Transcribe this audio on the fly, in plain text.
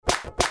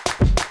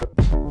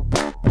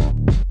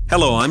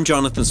Hello, I'm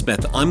Jonathan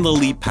Smith. I'm the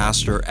lead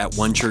pastor at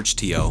One Church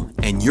TO,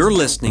 and you're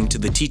listening to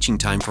the teaching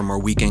time from our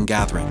weekend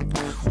gathering.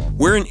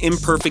 We're an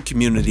imperfect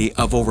community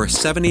of over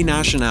 70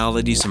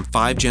 nationalities and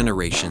 5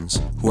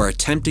 generations who are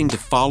attempting to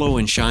follow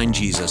and shine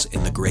Jesus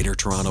in the Greater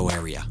Toronto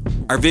Area.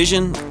 Our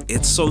vision,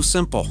 it's so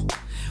simple.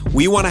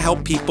 We want to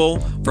help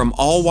people from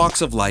all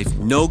walks of life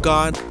know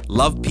God,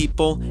 love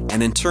people,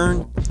 and in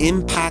turn,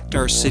 impact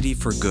our city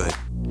for good.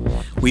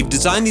 We've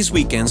designed these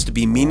weekends to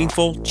be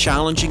meaningful,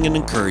 challenging, and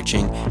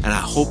encouraging, and I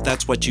hope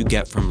that's what you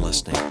get from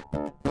listening.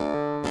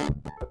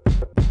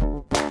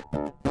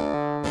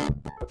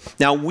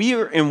 Now, we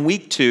are in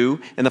week 2,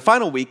 and the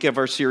final week of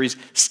our series,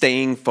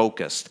 Staying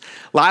Focused.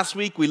 Last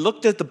week, we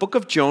looked at the book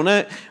of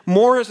Jonah,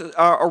 more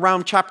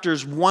around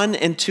chapters 1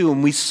 and 2,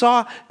 and we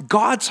saw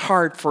God's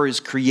heart for his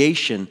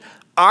creation,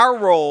 our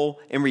role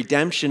in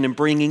redemption and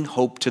bringing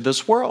hope to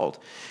this world.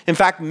 In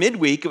fact,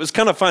 midweek, it was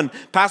kind of fun.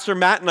 Pastor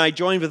Matt and I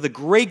joined with a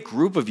great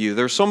group of you.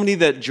 There were so many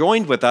that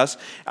joined with us.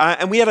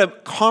 And we had a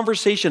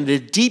conversation, a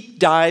deep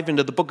dive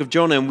into the book of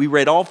Jonah. And we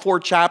read all 4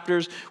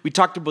 chapters. We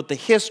talked about the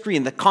history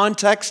and the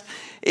context.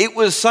 It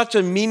was such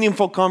a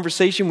meaningful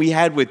conversation we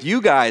had with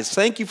you guys.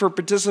 Thank you for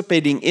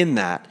participating in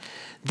that.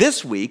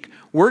 This week,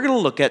 we're going to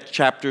look at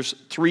chapters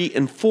 3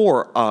 and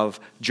 4 of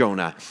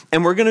Jonah.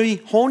 And we're going to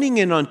be honing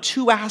in on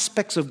 2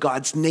 aspects of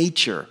God's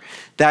nature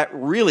that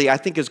really, I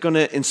think, is going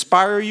to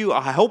inspire you.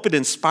 I hope it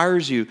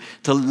inspires you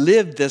to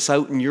live this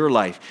out in your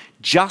life.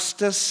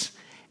 Justice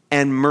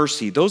and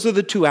mercy. Those are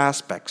the 2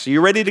 aspects. Are you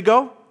ready to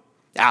go?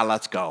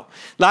 Let's go.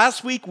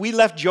 Last week, we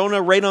left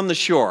Jonah right on the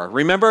shore.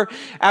 Remember,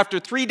 after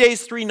 3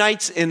 days, 3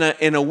 nights in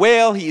a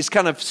whale, he's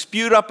kind of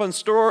spewed up on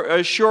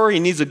shore. He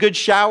needs a good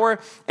shower.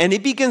 And he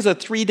begins a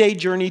 3-day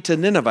journey to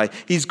Nineveh.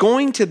 He's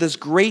going to this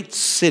great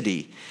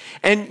city.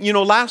 And,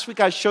 last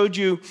week I showed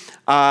you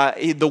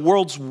the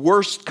world's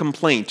worst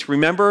complaint.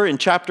 Remember, in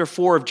chapter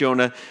 4 of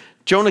Jonah,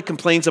 Jonah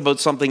complains about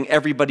something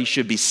everybody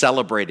should be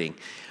celebrating.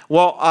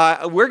 Well,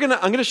 I'm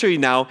going to show you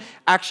now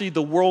actually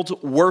the world's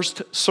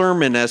worst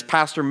sermon, as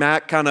Pastor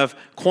Matt kind of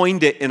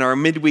coined it in our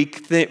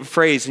midweek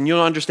phrase, and you'll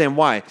understand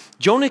why.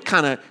 Jonah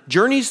kind of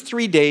journeys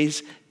 3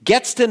 days,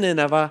 gets to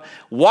Nineveh,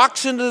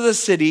 walks into the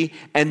city,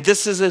 and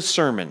this is his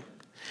sermon.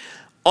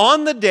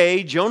 On the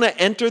day Jonah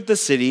entered the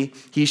city,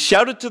 he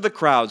shouted to the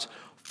crowds,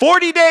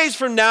 40 days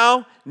from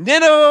now,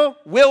 Nineveh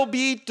will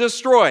be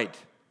destroyed.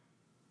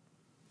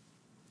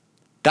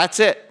 That's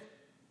it.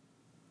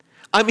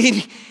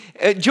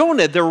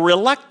 Jonah, the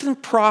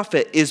reluctant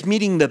prophet, is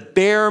meeting the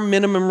bare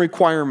minimum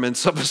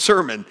requirements of a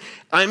sermon.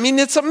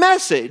 It's a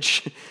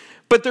message,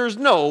 but there's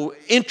no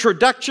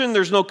introduction,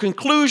 there's no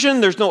conclusion,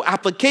 there's no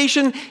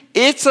application.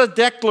 It's a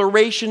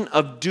declaration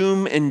of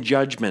doom and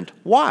judgment.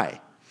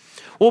 Why?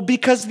 Well,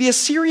 because the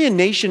Assyrian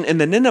nation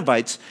and the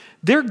Ninevites,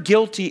 they're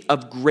guilty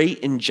of great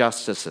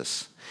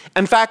injustices.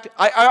 In fact,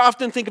 I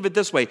often think of it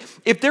this way.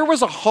 If there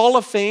was a hall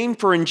of fame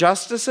for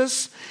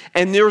injustices,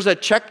 and there was a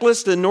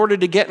checklist in order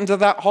to get into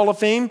that hall of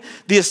fame,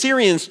 the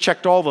Assyrians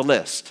checked all the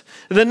list.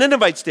 The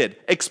Ninevites did.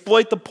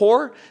 Exploit the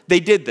poor,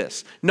 they did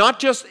this. Not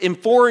just in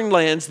foreign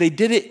lands, they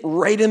did it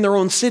right in their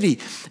own city.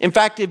 In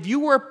fact, if you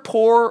were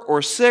poor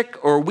or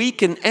sick or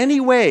weak in any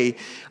way,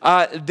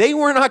 they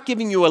were not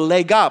giving you a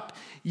leg up.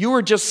 You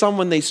were just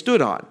someone they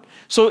stood on.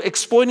 So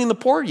exploiting the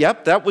poor,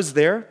 yep, that was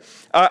there.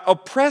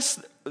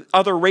 Oppress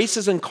other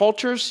races and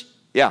cultures,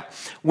 yeah.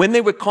 When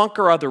they would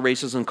conquer other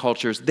races and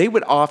cultures, they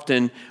would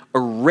often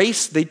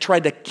they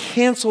tried to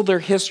cancel their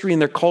history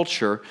and their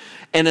culture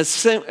and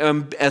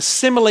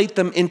assimilate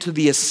them into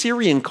the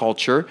Assyrian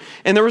culture.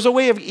 And there was a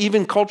way of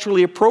even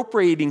culturally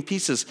appropriating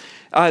pieces.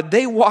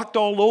 They walked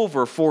all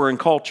over foreign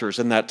cultures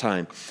in that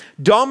time.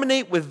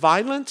 Dominate with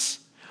violence.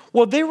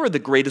 Well, they were the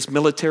greatest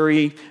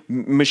military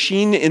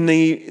machine in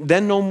the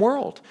then-known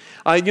world.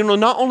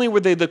 Not only were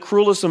they the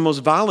cruelest and most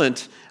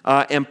violent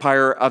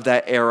empire of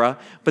that era,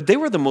 but they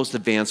were the most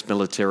advanced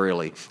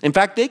militarily. In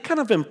fact, they kind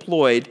of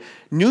employed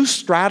new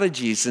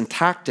strategies and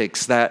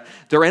tactics that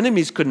their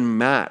enemies couldn't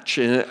match,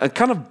 a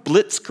kind of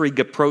blitzkrieg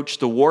approach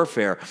to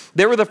warfare.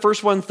 They were the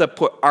first ones that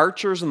put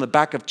archers in the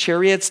back of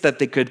chariots that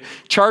they could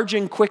charge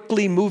in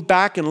quickly, move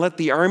back, and let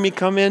the army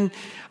come in.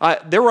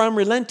 They were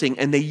unrelenting,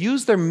 and they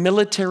used their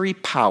military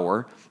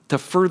power to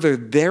further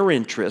their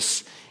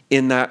interests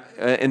in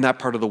that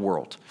part of the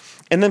world.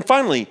 And then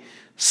finally,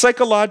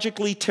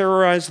 psychologically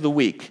terrorize the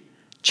weak.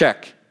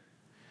 Check.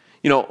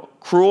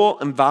 Cruel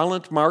and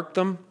violent marked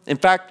them. In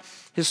fact,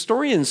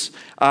 historians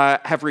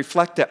have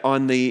reflected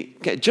on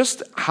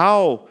just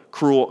how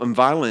cruel and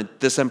violent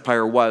this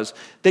empire was.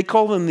 They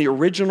call them the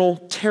original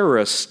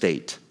terrorist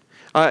state.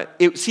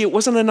 It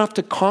wasn't enough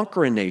to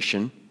conquer a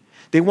nation.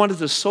 They wanted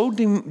to so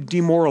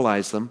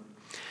demoralize them,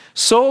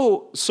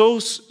 so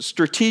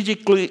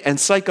strategically and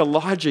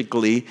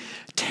psychologically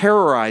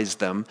terrorize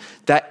them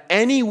that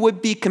any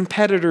would-be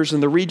competitors in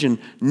the region,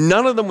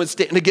 none of them would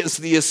stand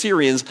against the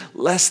Assyrians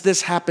lest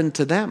this happened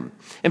to them.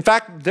 In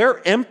fact,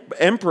 their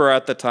emperor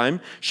at the time,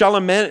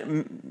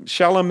 Shalmaneser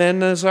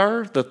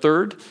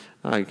III,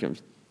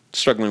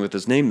 struggling with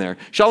his name there.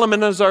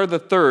 Shalmaneser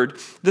III,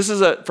 this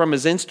is from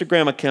his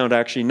Instagram account,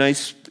 actually.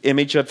 Nice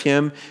image of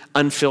him,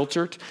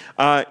 unfiltered.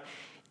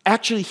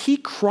 Actually, he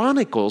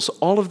chronicles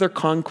all of their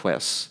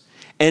conquests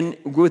and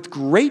with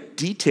great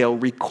detail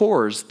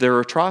records their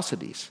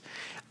atrocities,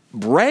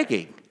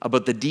 bragging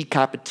about the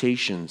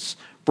decapitations,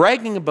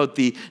 bragging about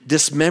the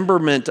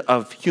dismemberment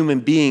of human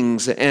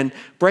beings, and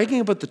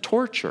bragging about the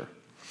torture.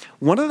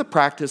 One of the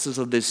practices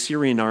of the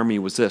Assyrian army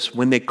was this: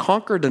 when they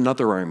conquered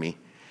another army,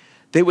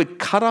 they would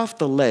cut off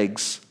the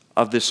legs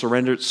of the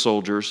surrendered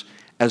soldiers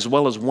as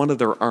well as one of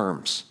their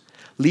arms,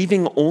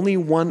 leaving only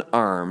one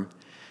arm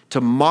to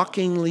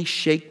mockingly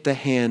shake the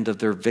hand of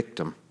their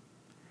victim.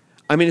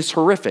 I mean, it's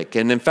horrific.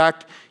 And in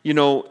fact,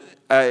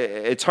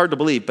 it's hard to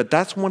believe, but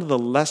that's one of the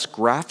less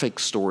graphic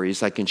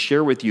stories I can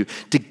share with you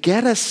to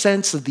get a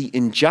sense of the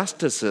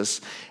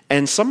injustices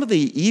and some of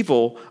the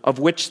evil of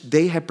which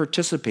they had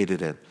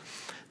participated in.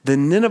 The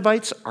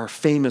Ninevites are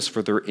famous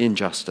for their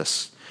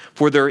injustice,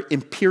 for their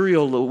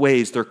imperial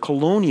ways, their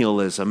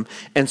colonialism,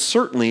 and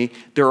certainly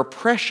their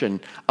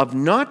oppression of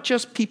not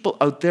just people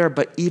out there,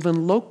 but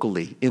even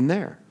locally in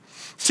there.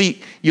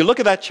 See, you look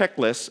at that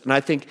checklist, and I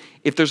think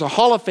if there's a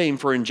Hall of Fame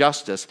for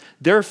injustice,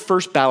 they're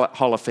first ballot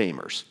Hall of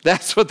Famers.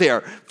 That's what they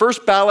are.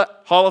 First ballot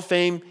Hall of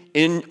Fame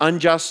in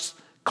unjust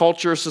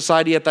culture,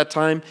 society at that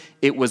time,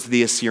 it was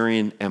the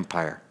Assyrian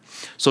Empire.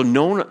 So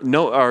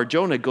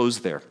Jonah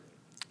goes there,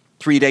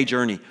 3-day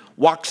journey,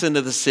 walks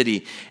into the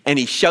city, and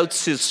he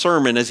shouts his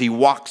sermon as he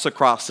walks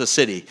across the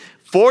city.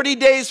 40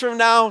 days from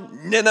now,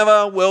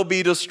 Nineveh will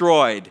be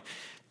destroyed.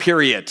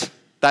 Period.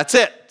 That's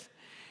it.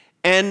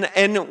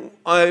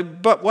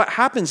 But what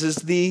happens is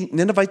the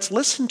Ninevites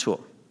listen to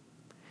him.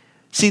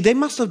 See, they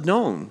must have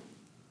known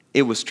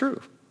it was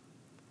true.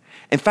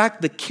 In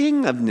fact, the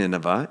king of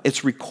Nineveh,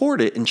 it's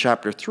recorded in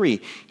chapter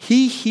 3,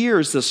 he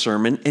hears the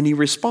sermon and he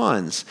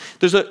responds.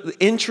 There's an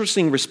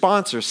interesting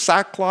response. There's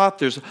sackcloth.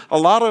 There's a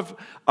lot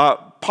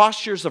of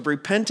postures of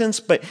repentance.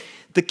 But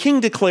the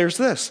king declares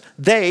this: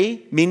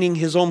 they, meaning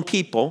his own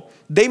people,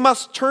 they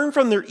must turn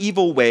from their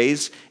evil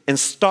ways and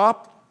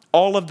stop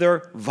all of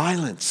their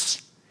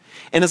violence.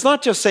 And it's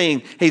not just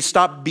saying, hey,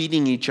 stop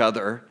beating each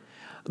other.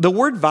 The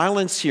word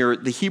violence here,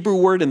 the Hebrew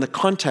word in the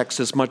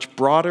context, is much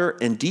broader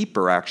and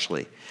deeper,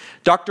 actually.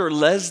 Dr.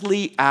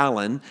 Leslie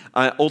Allen,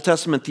 Old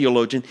Testament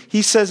theologian,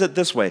 he says it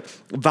this way: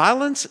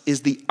 violence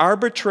is the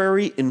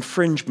arbitrary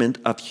infringement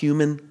of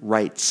human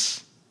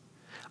rights.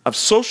 Of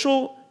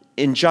social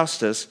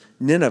injustice,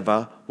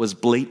 Nineveh was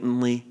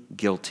blatantly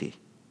guilty.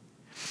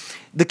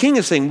 The king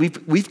is saying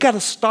we've got to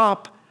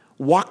stop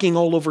walking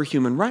all over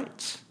human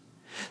rights.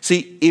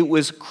 See, it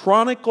was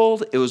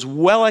chronicled, it was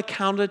well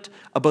accounted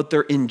about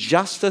their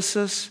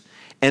injustices,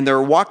 and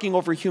they're walking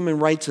over human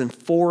rights in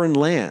foreign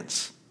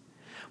lands.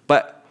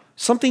 But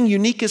something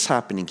unique is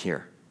happening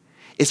here.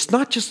 It's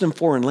not just in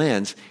foreign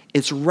lands,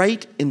 it's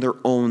right in their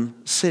own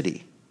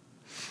city.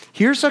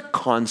 Here's a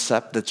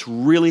concept that's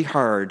really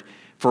hard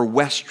for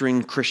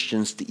Western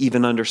Christians to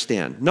even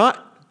understand.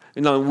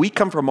 We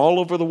come from all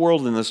over the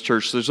world in this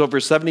church. There's over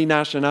 70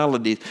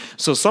 nationalities.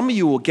 So some of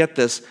you will get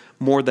this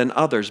more than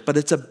others, but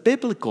it's a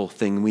biblical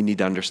thing we need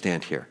to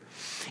understand here.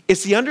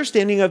 It's the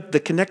understanding of the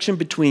connection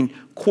between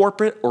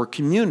corporate or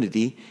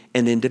community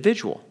and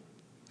individual.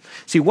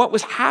 See, what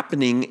was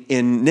happening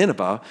in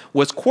Nineveh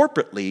was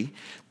corporately,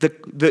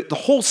 the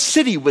whole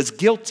city was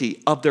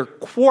guilty of their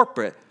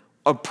corporate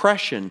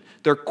oppression,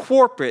 their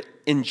corporate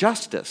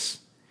injustice.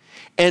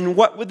 And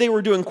what they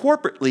were doing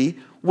corporately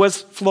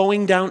was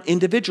flowing down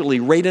individually,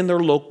 right in their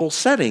local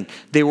setting.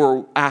 They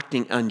were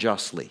acting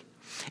unjustly.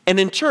 And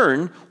in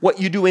turn, what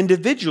you do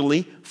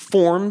individually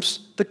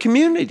forms the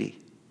community.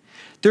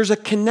 There's a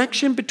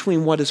connection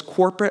between what is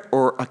corporate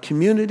or a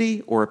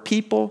community or a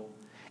people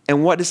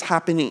and what is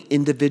happening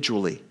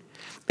individually.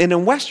 And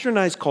in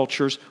westernized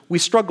cultures, we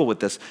struggle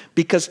with this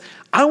because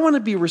I want to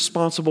be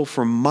responsible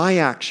for my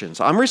actions.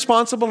 I'm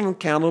responsible and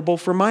accountable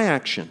for my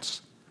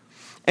actions.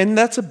 And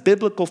that's a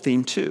biblical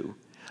theme too.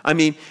 I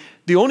mean,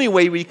 the only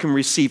way we can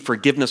receive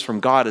forgiveness from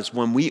God is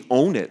when we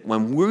own it,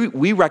 when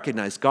we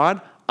recognize,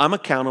 God, I'm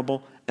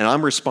accountable and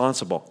I'm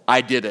responsible.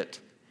 I did it.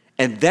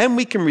 And then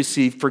we can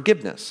receive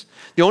forgiveness.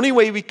 The only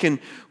way we can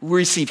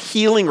receive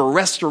healing or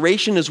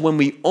restoration is when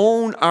we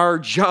own our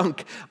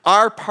junk,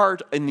 our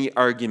part in the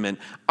argument,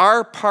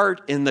 our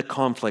part in the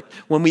conflict.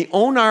 When we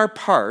own our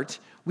part,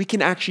 we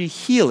can actually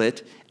heal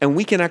it and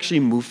we can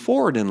actually move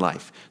forward in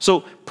life.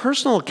 So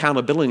personal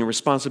accountability and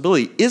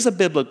responsibility is a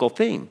biblical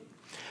thing,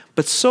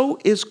 but so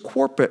is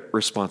corporate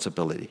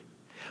responsibility.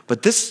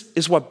 But this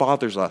is what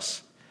bothers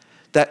us,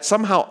 that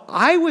somehow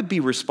I would be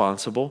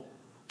responsible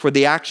for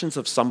the actions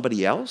of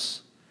somebody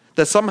else,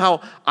 that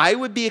somehow I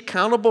would be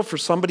accountable for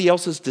somebody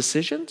else's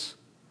decisions.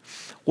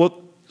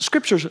 Well,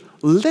 Scripture's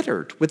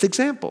littered with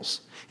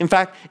examples. In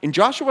fact, in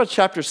Joshua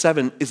chapter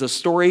 7 is a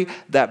story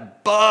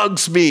that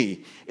bugs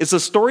me. It's a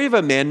story of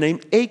a man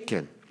named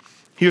Achan.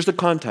 Here's the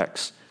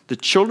context. the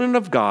children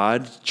of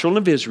God,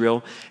 children of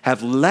Israel,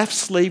 have left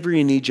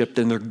slavery in Egypt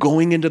and they're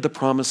going into the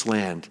promised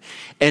land.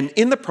 And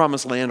in the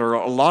promised land are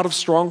a lot of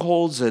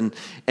strongholds and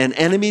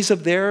enemies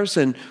of theirs.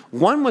 And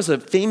one was a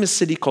famous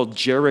city called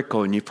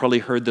Jericho, and you've probably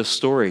heard this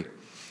story.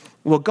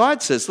 Well,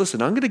 God says,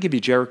 listen, I'm going to give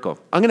you Jericho.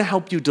 I'm going to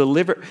help you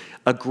deliver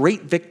a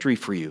great victory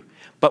for you.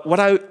 But what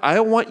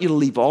I want you to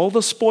leave all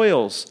the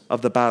spoils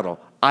of the battle.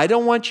 I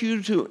don't want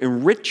you to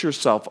enrich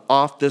yourself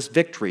off this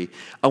victory.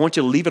 I want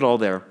you to leave it all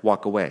there,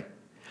 walk away.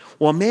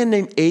 Well, a man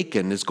named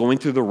Achan is going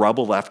through the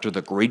rubble after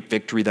the great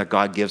victory that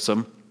God gives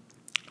him,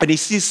 and he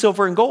sees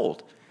silver and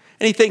gold.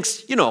 And he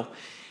thinks,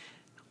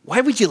 why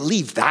would you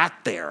leave that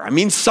there? I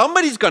mean,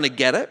 somebody's going to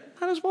get it.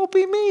 Might as well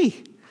be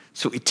me.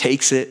 So he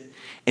takes it,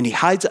 and he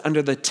hides it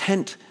under the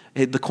tent,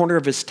 the corner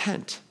of his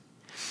tent.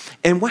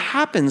 And what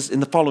happens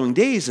in the following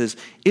days is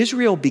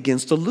Israel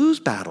begins to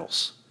lose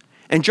battles.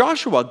 And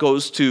Joshua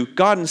goes to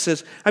God and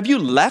says, have you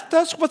left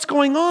us? What's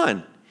going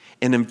on?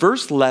 And in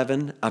verse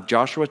 11 of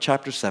Joshua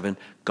chapter 7,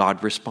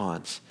 God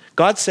responds.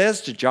 God says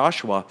to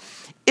Joshua,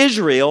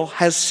 Israel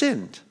has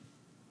sinned.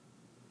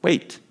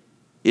 Wait,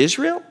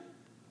 Israel?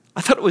 I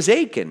thought it was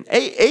Achan.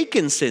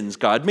 Achan sins,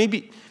 God.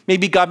 Maybe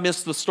God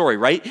missed the story,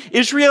 right?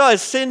 Israel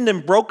has sinned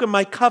and broken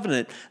my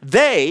covenant.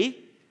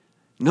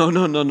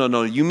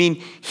 No. You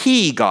mean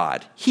he,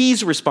 God.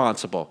 He's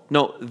responsible.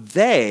 No,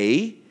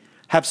 they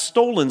have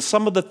stolen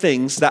some of the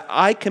things that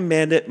I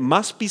commanded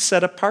must be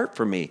set apart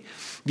for me.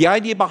 The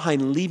idea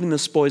behind leaving the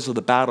spoils of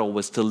the battle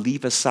was to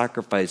leave a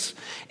sacrifice.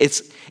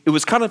 It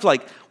was kind of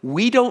like,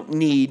 we don't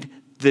need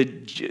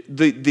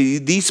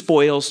these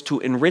spoils to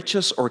enrich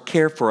us or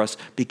care for us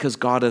because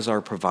God is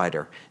our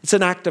provider. It's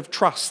an act of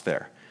trust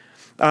there.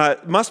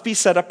 Must be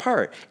set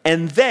apart.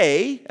 And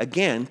they,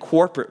 again,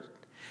 corporate,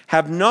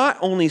 have not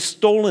only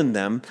stolen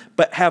them,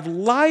 but have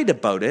lied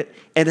about it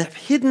and have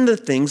hidden the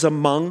things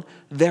among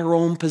their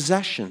own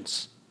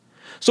possessions.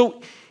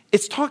 So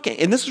it's talking,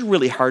 and this is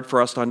really hard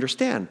for us to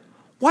understand.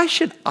 Why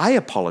should I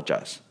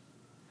apologize?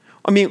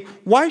 I mean,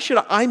 why should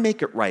I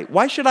make it right?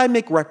 Why should I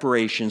make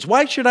reparations?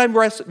 Why should I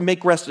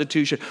make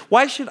restitution?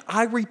 Why should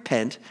I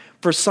repent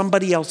for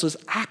somebody else's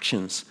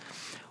actions?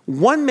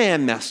 One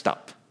man messed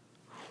up.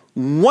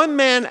 One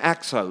man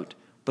acts out,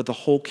 but the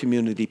whole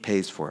community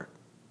pays for it.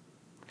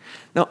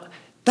 Now,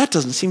 that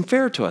doesn't seem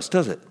fair to us,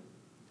 does it?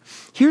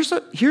 Here's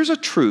a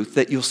truth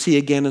that you'll see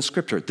again in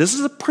Scripture. This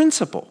is a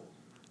principle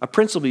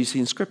you see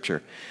in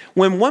Scripture.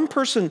 When one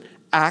person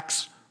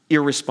acts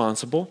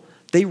irresponsible,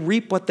 they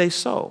reap what they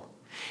sow.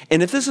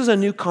 And if this is a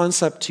new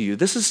concept to you,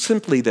 this is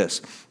simply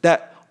this,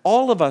 that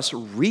all of us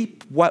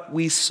reap what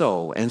we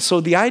sow. And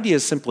so the idea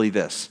is simply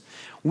this.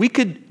 We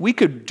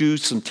could do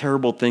some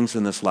terrible things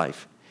in this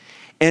life.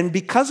 And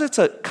because it's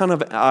a kind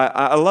of,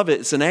 I love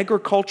it, it's an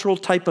agricultural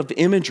type of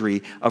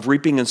imagery of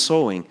reaping and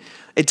sowing,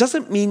 it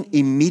doesn't mean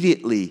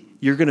immediately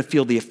you're going to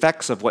feel the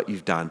effects of what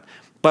you've done.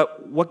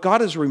 But what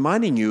God is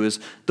reminding you is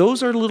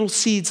those are little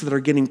seeds that are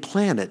getting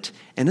planted,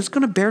 and it's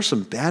going to bear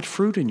some bad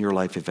fruit in your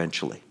life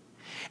eventually.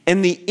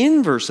 And the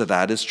inverse of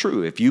that is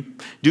true. If you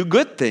do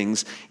good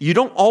things, you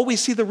don't always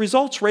see the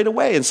results right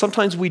away. And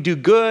sometimes we do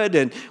good,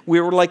 and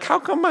we were like, how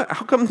come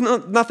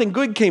nothing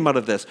good came out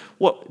of this?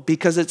 Well,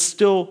 because it's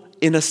still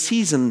in a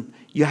season,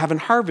 you haven't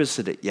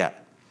harvested it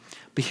yet.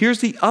 But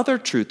here's the other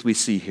truth we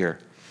see here,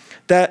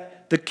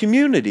 that the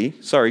community,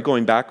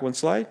 going back one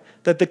slide,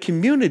 that the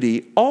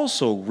community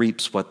also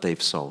reaps what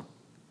they've sown.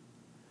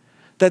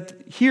 That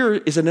here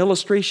is an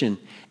illustration.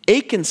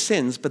 Achan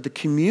sins, but the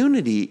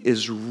community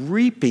is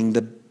reaping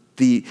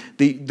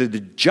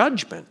the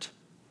judgment.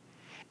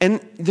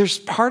 And there's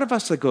part of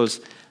us that goes,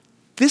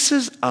 this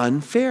is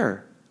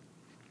unfair.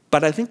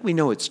 But I think we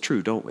know it's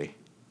true, don't we?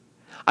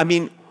 I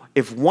mean,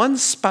 if one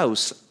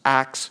spouse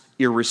acts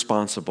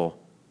irresponsible,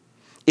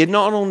 it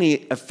not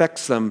only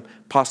affects them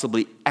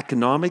possibly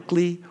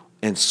economically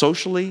and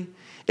socially,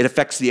 it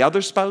affects the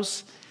other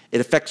spouse, it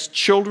affects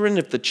children,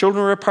 if the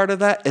children are a part of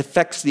that, it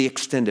affects the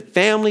extended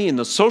family and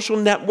the social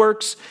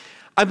networks.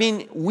 I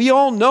mean, we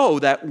all know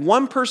that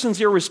one person's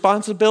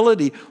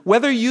irresponsibility,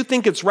 whether you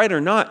think it's right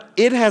or not,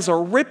 it has a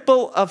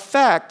ripple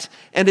effect,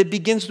 and it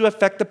begins to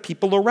affect the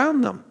people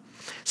around them.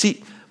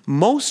 See,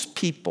 most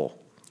people,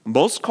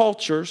 most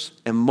cultures,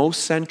 and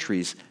most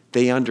centuries,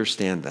 they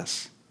understand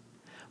this.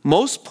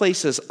 Most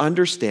places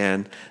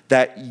understand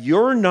that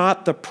you're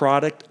not the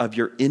product of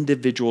your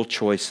individual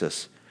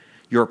choices.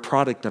 You're a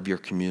product of your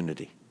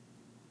community.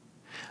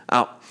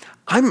 Now,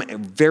 I'm a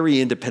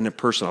very independent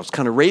person. I was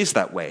kind of raised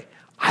that way.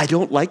 I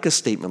don't like a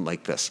statement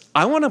like this.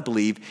 I want to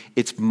believe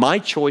it's my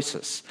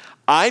choices.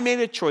 I made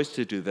a choice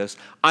to do this.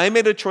 I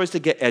made a choice to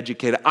get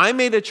educated. I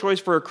made a choice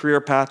for a career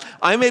path.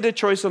 I made a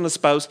choice on a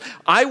spouse.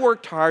 I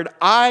worked hard.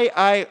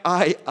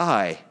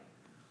 I.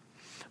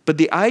 But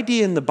the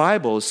idea in the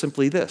Bible is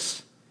simply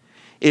this.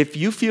 If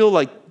you feel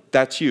like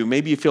that's you,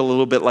 maybe you feel a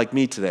little bit like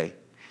me today,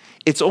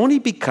 it's only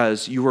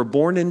because you were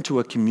born into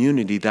a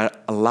community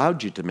that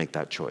allowed you to make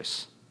that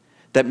choice.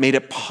 that made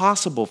it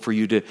possible for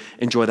you to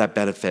enjoy that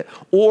benefit.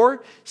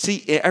 Or,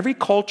 see, every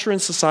culture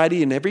and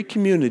society and every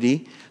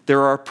community,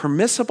 there are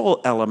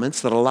permissible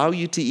elements that allow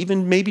you to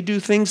even maybe do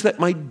things that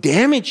might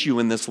damage you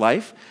in this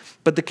life,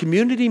 but the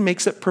community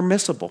makes it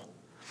permissible.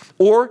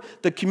 Or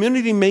the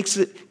community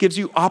gives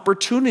you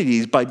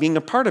opportunities. By being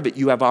a part of it,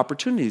 you have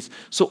opportunities.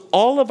 So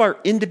all of our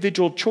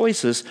individual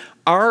choices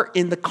are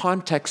in the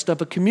context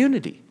of a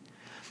community.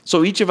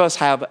 So each of us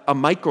have a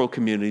micro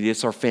community.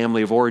 It's our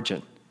family of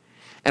origin.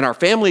 And our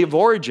family of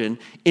origin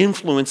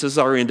influences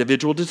our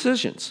individual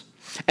decisions.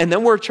 And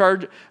then we're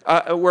part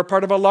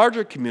of a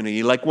larger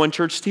community, like One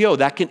Church TO,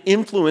 that can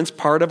influence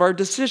part of our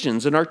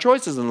decisions and our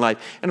choices in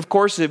life. And of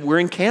course, if we're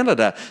in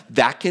Canada,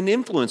 that can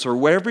influence, or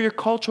wherever your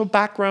cultural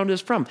background is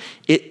from,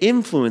 it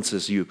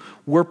influences you.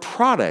 We're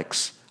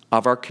products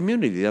of our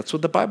community. That's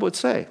what the Bible would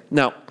say.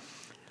 Now,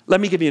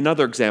 let me give you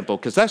another example,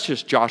 because that's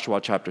just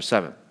Joshua chapter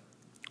 7.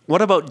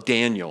 What about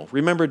Daniel?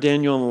 Remember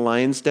Daniel in the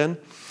lion's den?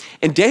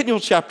 In Daniel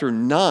chapter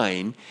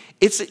 9,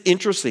 it's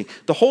interesting.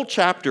 The whole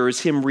chapter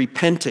is him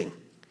repenting.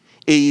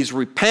 He's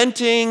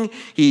repenting.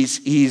 He's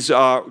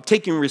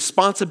taking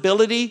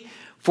responsibility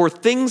for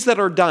things that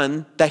are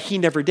done that he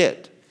never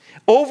did.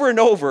 Over and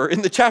over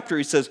in the chapter,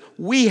 he says,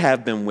 we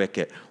have been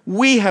wicked.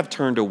 We have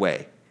turned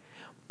away.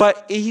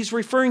 But he's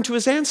referring to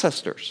his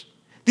ancestors.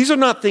 These are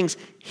not things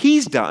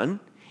he's done.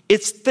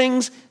 It's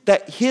things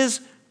that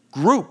his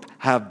group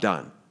have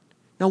done.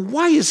 Now,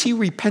 why is he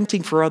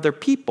repenting for other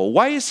people?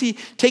 Why is he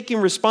taking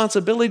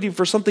responsibility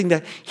for something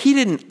that he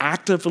didn't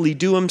actively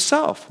do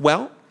himself?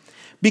 Well,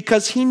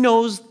 because he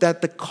knows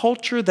that the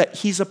culture that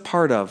he's a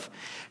part of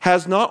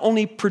has not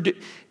only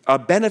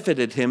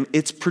benefited him,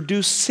 it's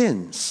produced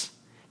sins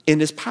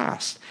in his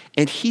past.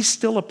 And he's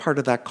still a part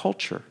of that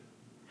culture.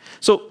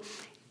 So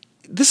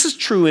this is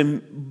true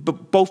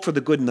both for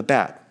the good and the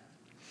bad.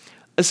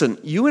 Listen,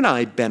 you and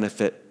I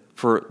benefit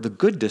for the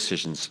good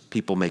decisions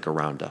people make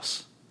around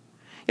us.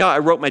 You know, I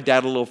wrote my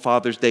dad a little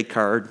Father's Day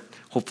card.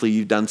 Hopefully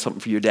you've done something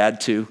for your dad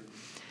too.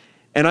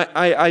 And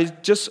I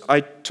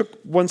took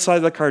one side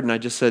of the card and I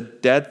just said,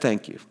 Dad,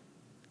 thank you.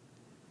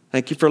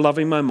 Thank you for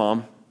loving my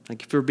mom.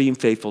 Thank you for being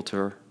faithful to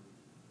her.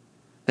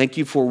 Thank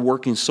you for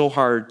working so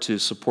hard to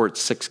support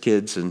 6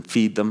 kids and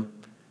feed them.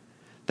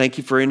 Thank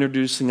you for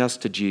introducing us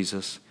to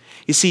Jesus.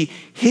 You see,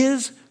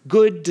 his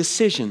good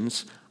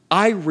decisions,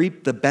 I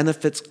reap the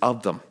benefits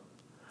of them.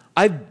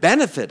 I've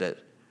benefited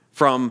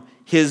from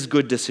his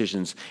good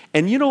decisions.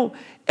 And you know,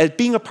 as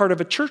being a part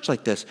of a church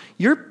like this,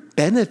 you're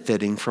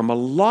benefiting from a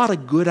lot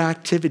of good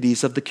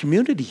activities of the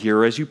community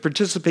here as you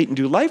participate and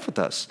do life with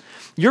us.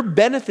 You're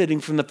benefiting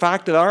from the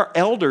fact that our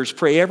elders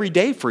pray every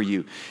day for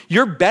you.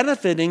 You're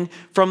benefiting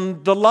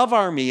from the Love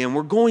Army, and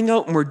we're going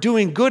out and we're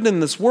doing good in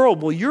this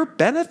world. Well, you're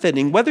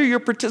benefiting, whether you're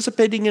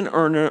participating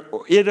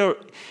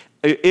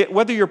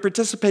whether you're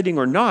participating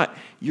or not,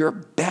 you're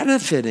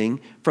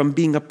benefiting from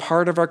being a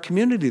part of our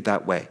community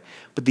that way.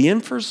 But the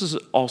inverse is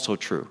also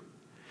true.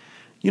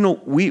 You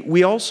know,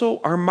 we also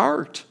are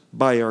marked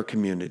by our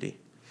community.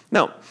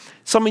 Now,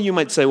 some of you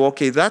might say, well,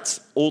 okay, that's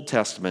Old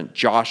Testament,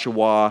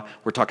 Joshua,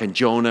 we're talking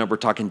Jonah, we're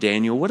talking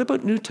Daniel. What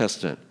about New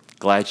Testament?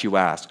 Glad you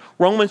asked.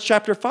 Romans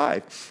chapter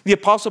 5. The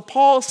Apostle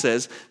Paul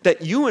says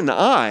that you and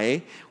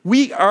I,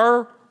 you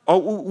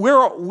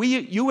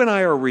and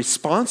I are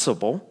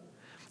responsible,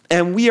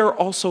 and we are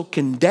also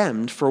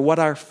condemned for what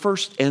our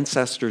first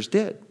ancestors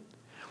did.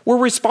 We're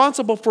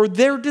responsible for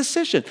their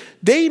decision.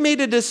 They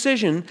made a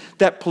decision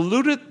that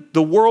polluted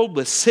the world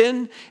with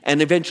sin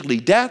and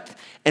eventually death,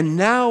 and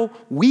now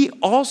we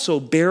also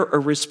bear a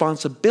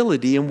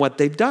responsibility in what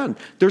they've done.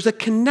 There's a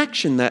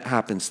connection that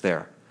happens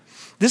there.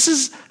 This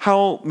is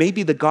how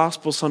maybe the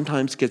gospel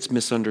sometimes gets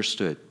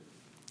misunderstood.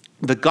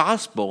 The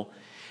gospel,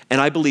 and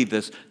I believe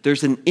this,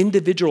 there's an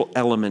individual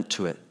element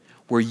to it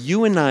where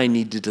you and I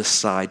need to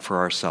decide for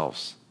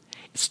ourselves.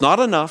 It's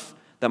not enough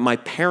that my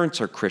parents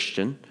are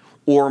Christian,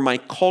 or my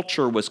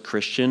culture was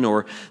Christian,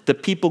 or the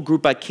people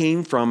group I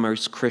came from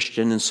is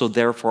Christian, and so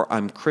therefore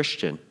I'm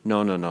Christian.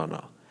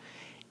 No.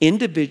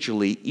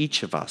 Individually,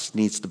 each of us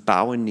needs to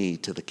bow a knee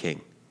to the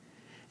King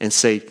and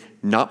say,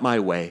 not my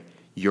way,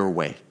 your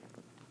way.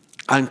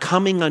 I'm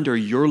coming under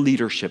your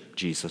leadership,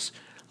 Jesus.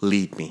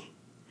 Lead me.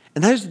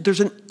 And there's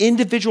an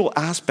individual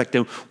aspect,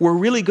 and we're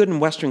really good in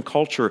Western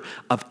culture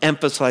of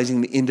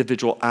emphasizing the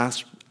individual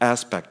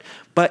aspect.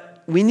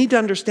 But we need to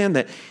understand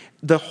that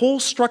the whole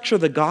structure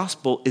of the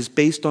gospel is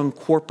based on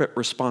corporate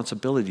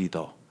responsibility,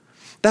 though.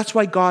 That's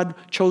why God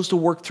chose to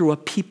work through a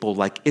people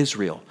like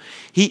Israel.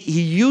 He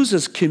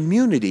uses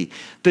community.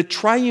 The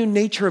triune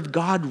nature of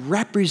God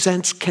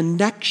represents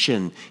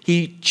connection.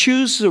 He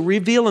chooses to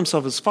reveal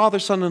himself as Father,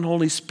 Son, and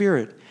Holy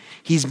Spirit.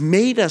 He's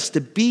made us to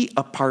be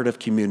a part of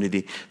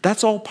community.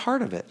 That's all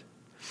part of it.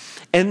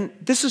 And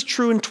this is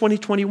true in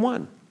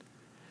 2021.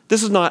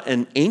 This is not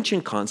an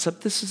ancient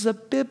concept. This is a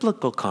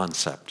biblical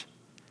concept.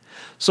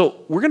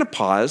 So we're going to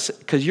pause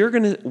because you're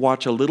going to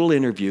watch a little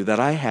interview that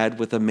I had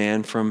with a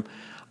man from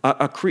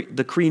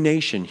the Cree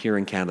Nation here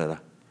in Canada.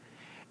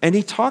 And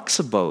he talks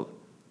about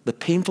the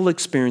painful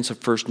experience of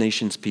First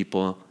Nations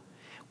people,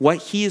 what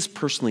he has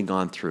personally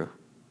gone through.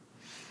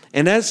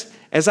 And as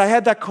I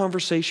had that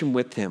conversation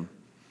with him,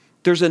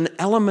 there's an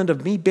element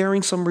of me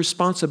bearing some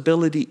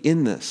responsibility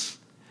in this.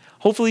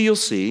 Hopefully you'll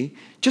see.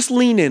 Just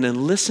lean in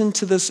and listen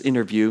to this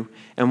interview,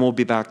 and we'll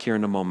be back here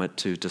in a moment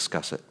to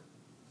discuss it.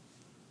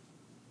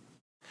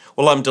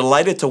 Well, I'm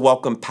delighted to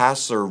welcome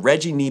Pastor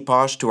Reggie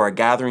Neposh to our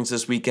gatherings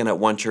this weekend at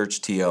One Church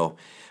TO.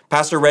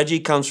 Pastor Reggie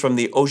comes from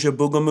the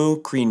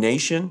Ojibwe Cree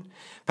Nation.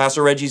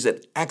 Pastor Reggie's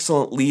an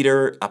excellent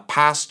leader, a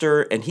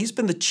pastor, and he's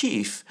been the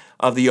chief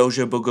of the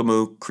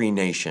Ojibwe Cree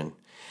Nation.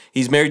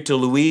 He's married to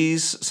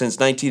Louise since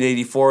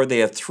 1984. They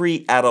have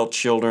 3 adult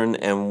children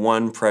and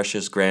 1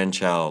 precious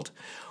grandchild.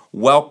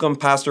 Welcome,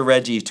 Pastor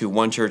Reggie, to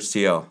One Church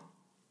TO.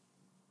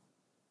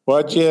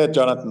 Well, yeah,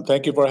 Jonathan,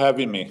 thank you for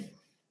having me.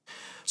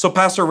 So,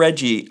 Pastor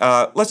Reggie,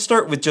 let's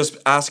start with just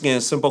asking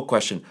a simple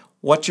question.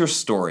 What's your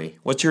story?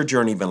 What's your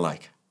journey been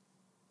like?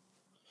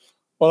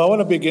 Well, I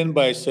want to begin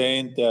by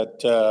saying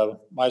that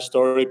my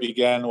story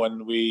began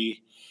when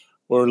we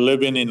were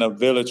living in a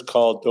village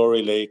called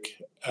Dory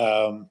Lake.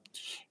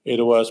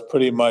 It was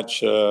pretty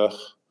much a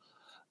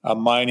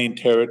mining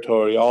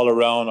territory. All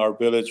around our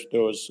village,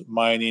 there was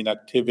mining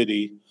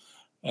activity.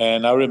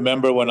 And I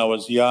remember when I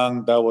was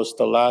young, that was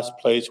the last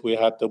place we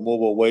had to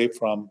move away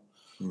from.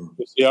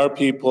 You see, our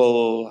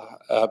people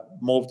have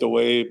moved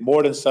away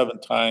more than 7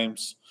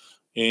 times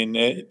in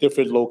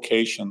different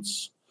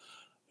locations.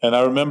 And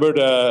I remember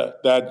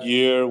that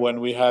year when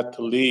we had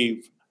to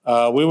leave,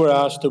 we were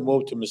asked to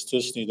move to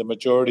Mistissini. The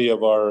majority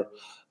of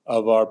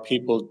our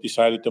people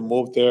decided to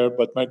move there,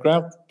 but my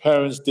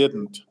grandparents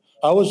didn't.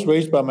 I was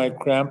raised by my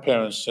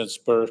grandparents since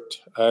birth.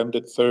 I'm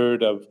the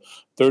third of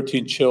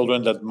 13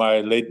 children that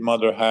my late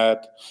mother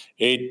had,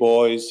 8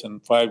 boys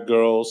and 5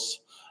 girls.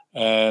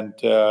 And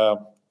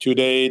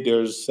today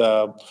there's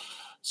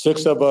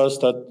 6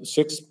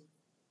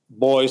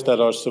 boys that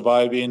are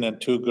surviving and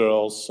 2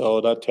 girls.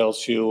 So that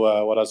tells you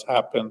what has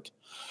happened.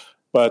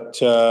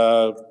 But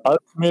our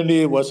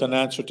community was an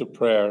answer to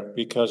prayer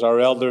because our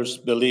elders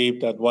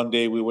believed that one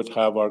day we would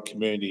have our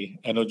community.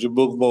 And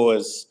Ojibwe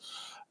is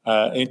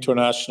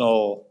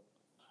international,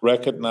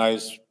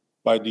 recognized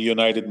by the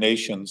United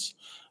Nations.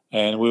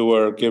 And we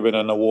were given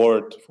an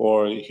award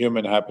for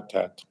human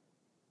habitat.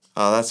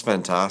 Oh, that's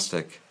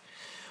fantastic.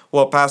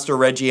 Well, Pastor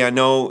Reggie, I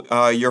know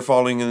you're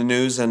following the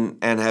news and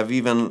have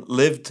even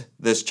lived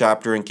this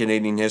chapter in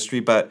Canadian history,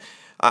 but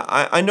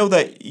I know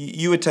that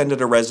you attended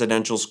a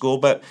residential school,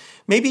 but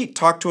maybe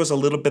talk to us a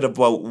little bit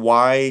about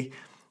why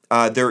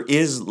there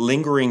is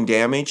lingering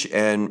damage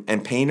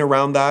and pain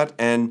around that,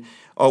 and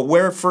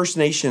where First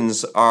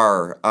Nations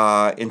are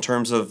in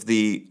terms of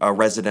the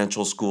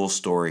residential school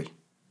story.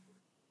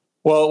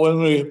 Well, when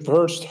we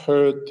first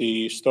heard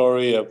the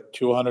story of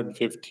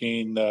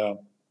 215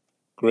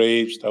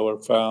 graves that were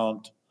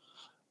found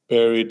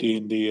buried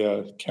in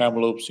the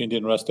Kamloops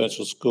Indian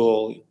Residential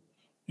School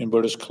in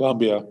British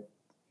Columbia,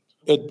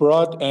 it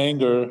brought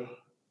anger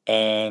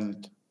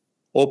and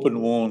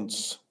open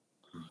wounds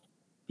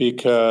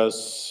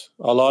because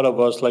a lot of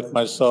us, like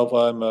myself,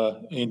 I'm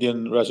an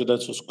Indian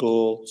residential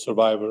school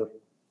survivor.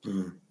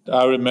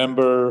 I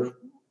remember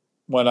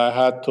when I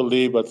had to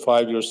leave at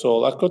 5 years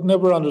old, I could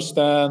never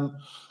understand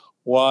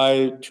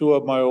why 2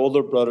 of my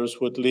older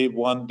brothers would leave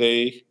one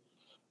day,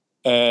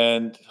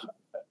 and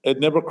it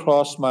never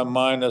crossed my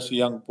mind as a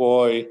young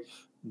boy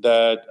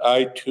that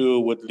I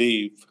too would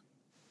leave.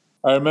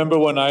 I remember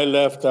when I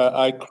left,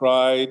 I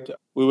cried.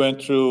 We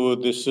went through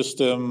the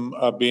system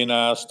of being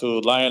asked to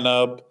line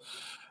up,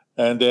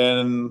 and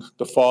then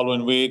the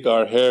following week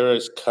our hair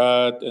is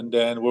cut, and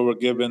then we were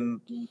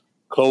given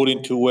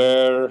clothing to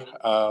wear.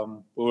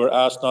 We were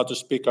asked not to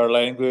speak our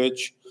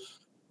language.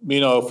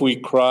 If we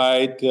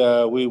cried,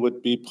 we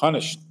would be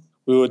punished.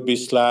 We would be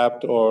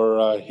slapped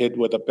or hit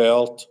with a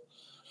belt.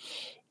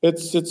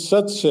 It's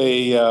such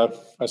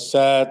a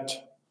sad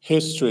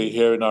history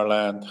here in our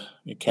land,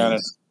 in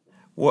Canada.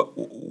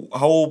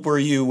 How old were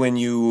you when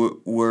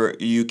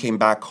you came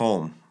back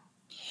home?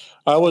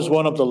 I was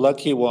one of the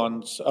lucky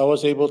ones. I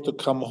was able to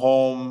come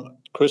home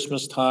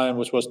Christmas time,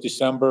 which was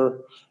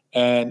December,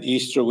 and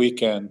Easter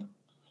weekend.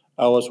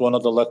 I was one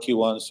of the lucky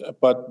ones.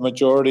 But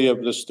majority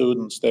of the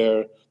students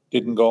there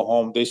didn't go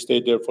home. They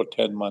stayed there for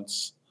 10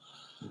 months.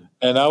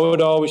 And I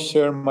would always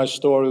share my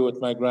story with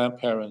my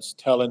grandparents,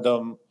 telling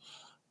them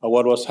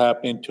what was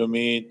happening to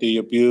me, the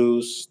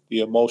abuse, the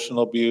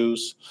emotional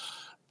abuse.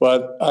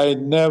 But I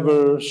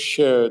never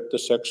shared the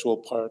sexual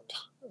part,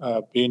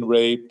 being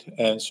raped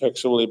and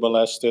sexually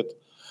molested,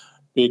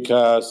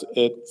 because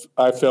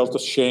I felt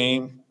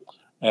ashamed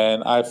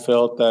and I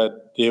felt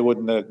that they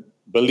wouldn't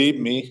believe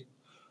me.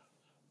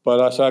 But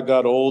as I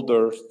got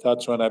older,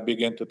 that's when I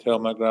began to tell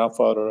my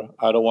grandfather,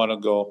 I don't want to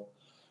go.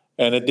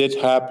 And it did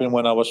happen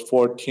when I was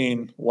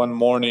 14. One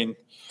morning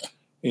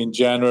in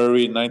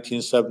January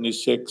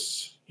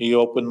 1976, he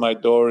opened my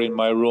door in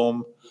my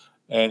room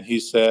and he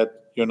said,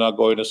 "You're not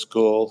going to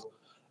school."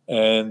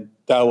 And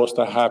that was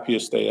the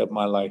happiest day of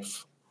my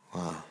life.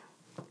 Wow.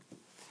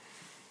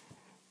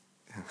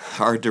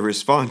 Hard to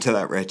respond to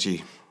that,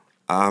 Reggie.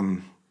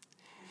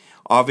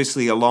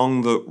 Obviously,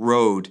 along the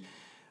road,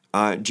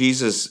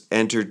 Jesus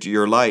entered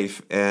your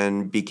life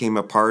and became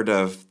a part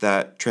of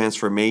that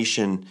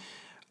transformation.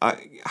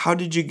 How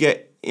did you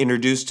get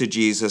introduced to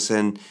Jesus,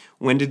 and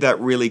when did that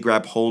really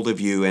grab hold of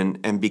you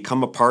and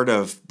become a part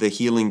of the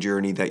healing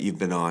journey that you've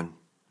been on?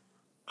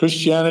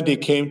 Christianity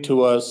came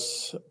to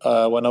us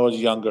when I was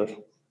younger.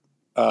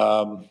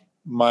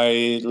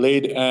 My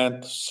late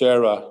aunt,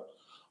 Sarah,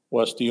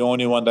 was the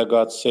only one that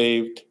got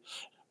saved.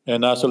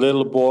 And as a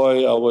little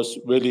boy, I was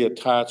really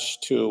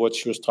attached to what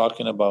she was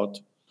talking about.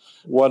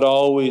 What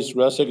always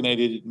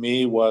resonated with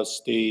me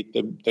was the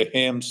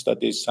hymns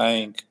that they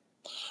sang.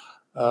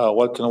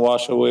 What can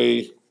wash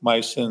away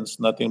my sins?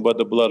 Nothing but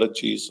the blood of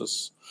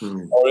Jesus.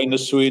 Or in the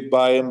sweet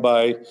by and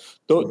by.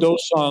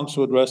 Those songs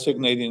would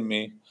resonate in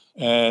me.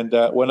 And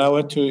when I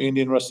went to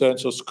Indian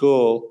residential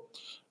school,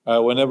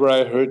 whenever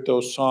I heard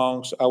those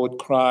songs, I would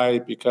cry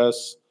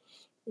because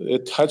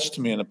it touched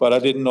me, but I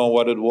didn't know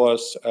what it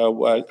was.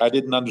 I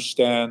didn't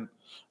understand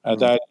at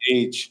that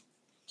age.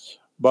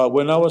 But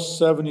when I was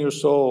 7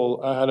 years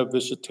old, I had a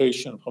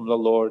visitation from the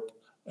Lord,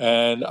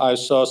 and I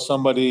saw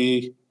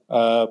somebody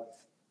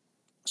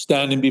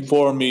standing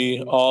before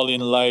me, all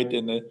in light,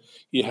 and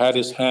he had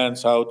his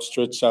hands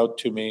outstretched out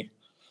to me,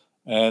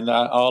 and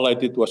all I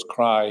did was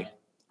cry.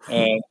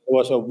 And it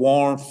was a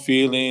warm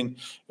feeling.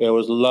 It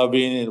was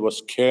loving. It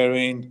was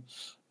caring,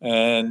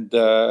 and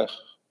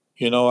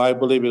I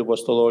believe it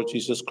was the Lord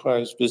Jesus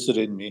Christ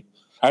visiting me.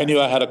 I knew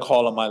I had a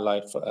call on my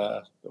life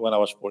when I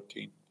was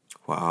 14.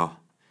 Wow.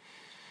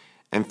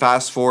 And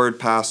fast forward,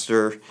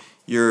 Pastor,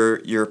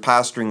 you're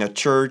pastoring a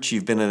church.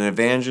 You've been an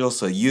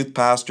evangelist, a youth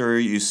pastor.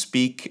 You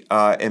speak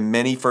in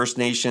many First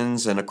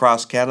Nations and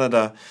across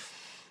Canada.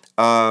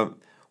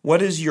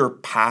 What is your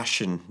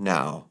passion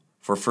now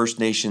for First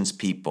Nations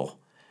people?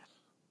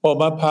 Well,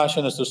 my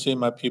passion is to see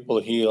my people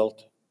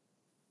healed,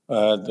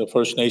 the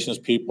First Nations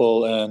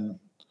people, and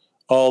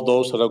all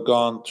those that have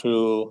gone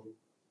through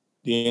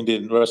the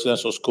Indian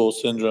residential school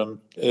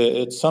syndrome.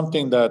 It's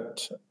something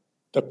that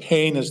the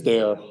pain is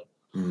there.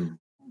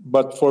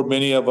 But for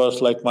many of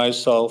us, like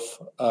myself,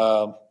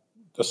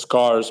 the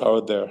scars are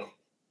there.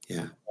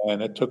 Yeah.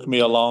 And it took me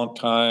a long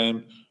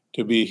time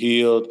to be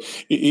healed.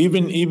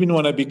 Even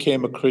when I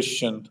became a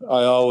Christian,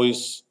 I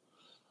always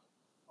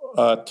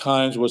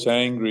times was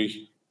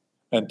angry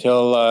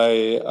until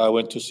I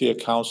went to see a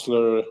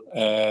counselor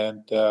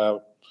and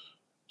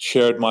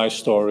shared my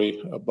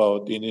story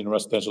about the Indian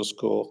residential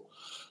school.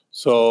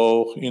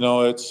 So,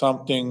 it's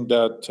something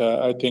that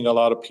I think a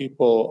lot of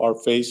people are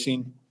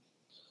facing.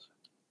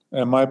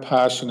 And my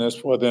passion is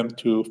for them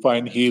to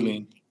find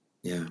healing.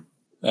 Yeah.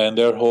 And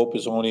their hope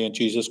is only in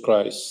Jesus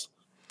Christ.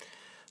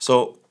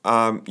 So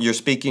you're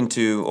speaking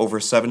to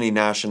over 70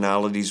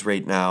 nationalities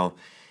right now.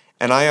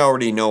 And I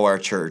already know our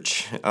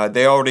church.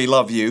 They already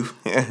love you.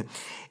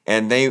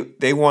 And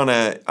they want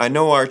to, I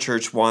know our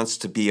church wants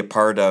to be a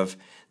part of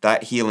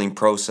that healing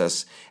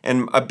process.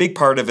 And a big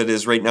part of it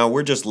is right now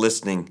we're just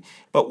listening.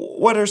 But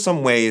what are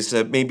some ways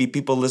that maybe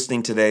people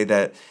listening today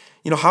that,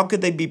 how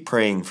could they be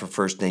praying for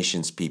First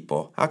Nations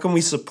people? How can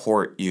we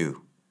support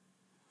you?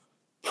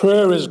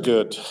 Prayer is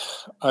good.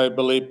 I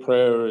believe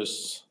prayer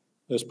is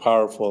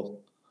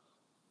powerful.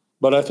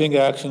 But I think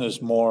action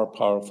is more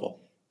powerful.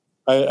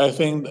 I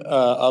think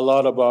a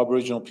lot of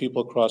Aboriginal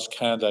people across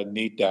Canada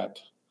need that.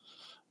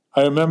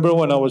 I remember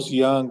when I was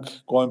young,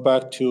 going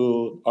back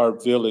to our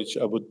village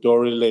of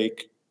Dory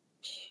Lake,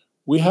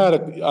 we had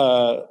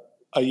a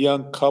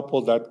young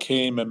couple that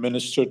came and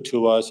ministered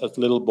to us as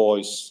little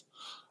boys.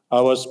 I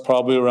was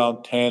probably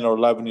around 10 or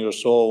 11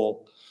 years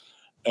old,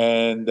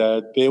 and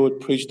they would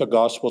preach the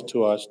gospel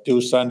to us,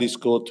 do Sunday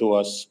school to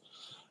us.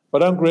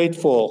 But I'm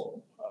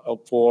grateful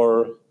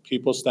for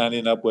people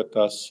standing up with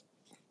us.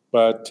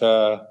 But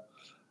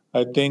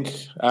I think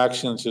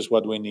actions is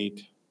what we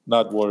need,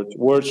 not words.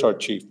 Words are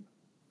cheap.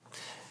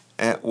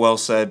 Well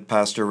said,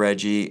 Pastor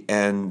Reggie.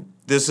 And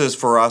this is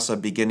for us a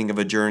beginning of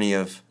a journey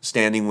of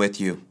standing with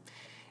you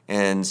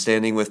and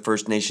standing with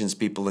First Nations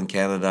people in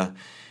Canada.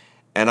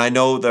 And I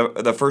know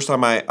the first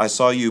time I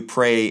saw you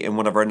pray in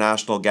one of our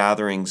national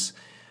gatherings,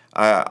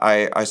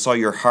 I saw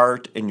your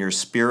heart and your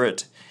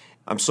spirit.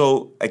 I'm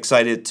so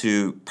excited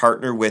to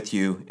partner with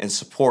you and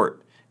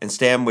support and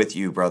stand with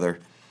you, brother.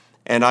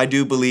 And I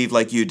do believe,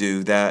 like you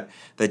do, that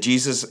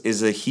Jesus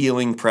is a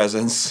healing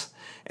presence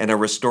and a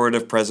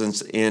restorative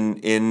presence in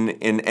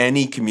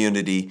any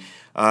community.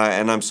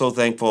 And I'm so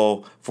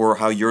thankful for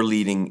how you're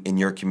leading in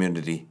your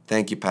community.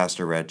 Thank you,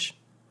 Pastor Reg.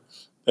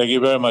 Thank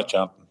you very much,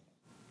 Jonathan.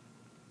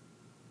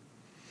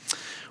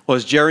 Well,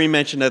 as Jerry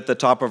mentioned at the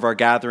top of our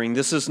gathering,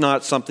 this is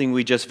not something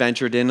we just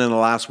ventured in the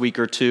last week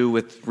or two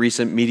with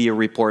recent media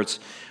reports.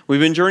 We've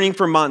been journeying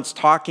for months,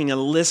 talking and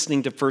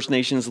listening to First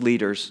Nations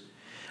leaders.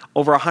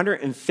 Over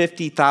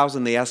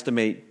 150,000, they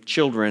estimate,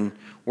 children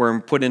were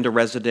put into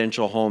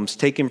residential homes,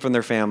 taken from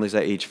their families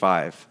at age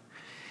 5.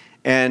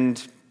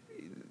 And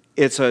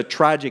it's a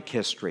tragic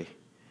history.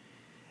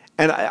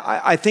 And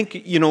I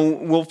think,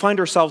 we'll find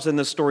ourselves in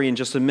this story in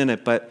just a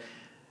minute, but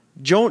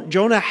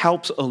Jonah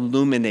helps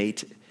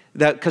illuminate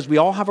that, because we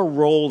all have a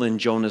role in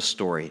Jonah's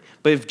story.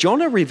 But if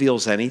Jonah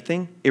reveals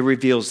anything, it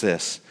reveals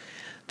this,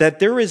 that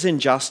there is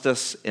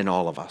injustice in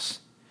all of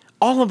us.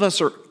 All of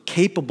us are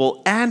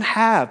capable and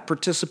have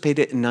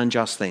participated in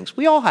unjust things.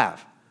 We all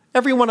have.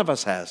 Every one of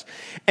us has.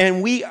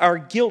 And we are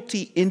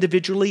guilty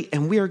individually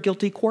and we are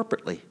guilty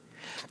corporately.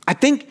 I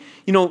think,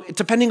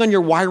 depending on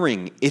your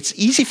wiring, it's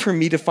easy for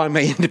me to find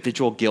my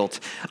individual guilt.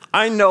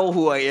 I know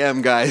who I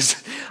am,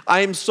 guys.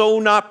 I am so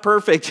not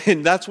perfect.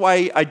 And that's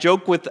why I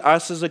joke with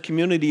us as a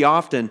community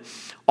often.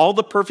 All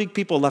the perfect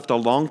people left a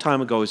long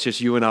time ago. It's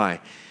just you and I.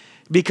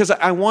 Because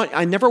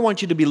I never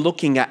want you to be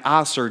looking at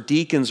us or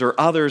deacons or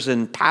others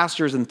and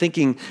pastors and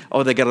thinking,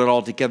 oh, they got it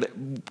all together.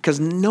 Because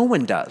no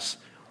one does.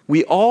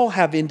 We all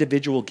have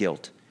individual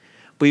guilt.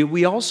 But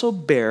we also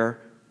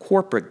bear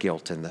corporate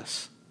guilt in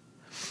this.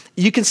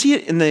 You can see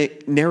it in the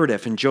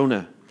narrative in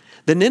Jonah.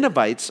 The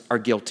Ninevites are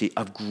guilty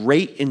of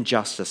great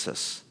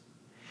injustices.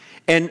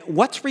 And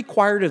what's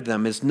required of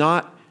them is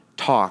not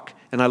talk.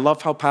 And I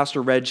love how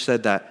Pastor Reg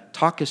said that.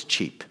 Talk is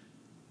cheap.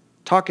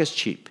 Talk is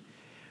cheap.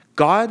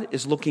 God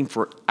is looking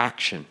for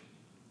action.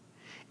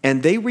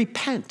 And they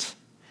repent.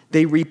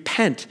 They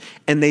repent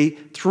and they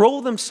throw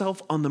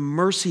themselves on the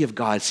mercy of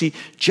God. See,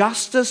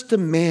 justice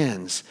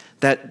demands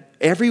that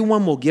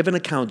everyone will give an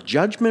account.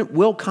 Judgment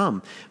will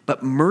come,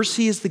 but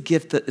mercy is the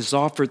gift that is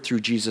offered through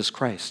Jesus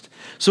Christ.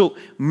 So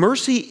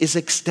mercy is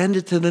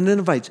extended to the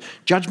Ninevites.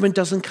 Judgment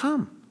doesn't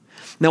come.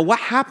 Now, what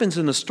happens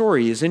in the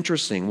story is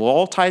interesting. We'll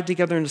all tie it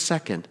together in a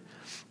second.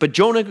 But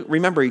Jonah,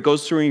 remember, he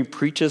goes through and he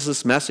preaches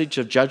this message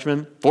of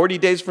judgment. 40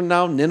 days from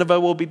now, Nineveh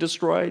will be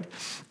destroyed.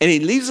 And he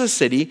leaves the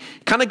city,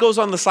 kind of goes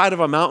on the side of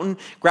a mountain,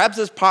 grabs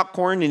his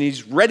popcorn, and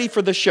he's ready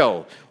for the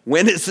show.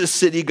 When is this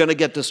city going to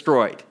get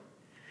destroyed?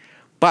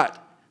 But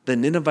the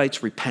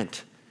Ninevites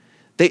repent.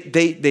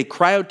 They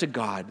cry out to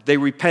God. They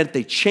repent.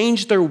 They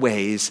change their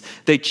ways.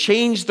 They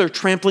change their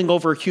trampling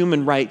over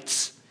human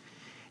rights.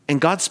 And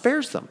God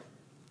spares them.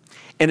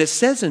 And it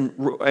says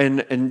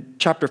in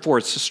chapter 4,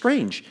 it's so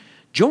strange,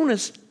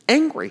 Jonah's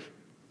angry.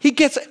 He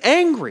gets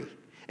angry.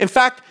 In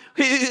fact,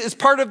 it's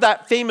part of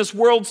that famous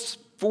world's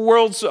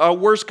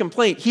worst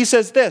complaint. He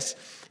says this,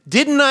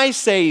 didn't I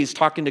say, he's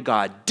talking to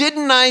God,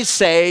 didn't I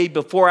say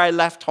before I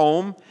left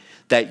home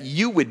that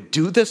you would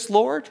do this,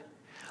 Lord?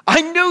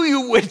 I knew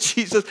you would,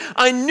 Jesus.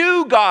 I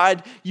knew,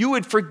 God, you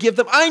would forgive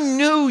them. I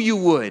knew you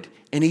would.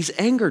 And he's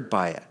angered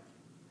by it.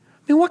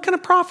 I mean, what kind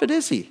of prophet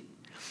is he?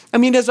 I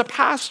mean, as a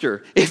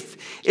pastor,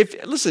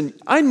 listen,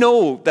 I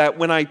know that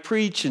when I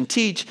preach and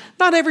teach,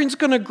 not everyone's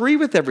going to agree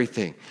with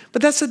everything.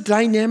 But that's a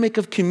dynamic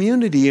of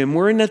community, and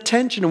we're in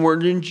attention, and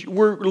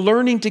we're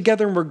learning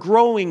together, and we're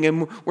growing,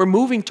 and we're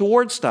moving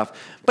towards stuff.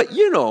 But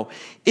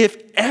if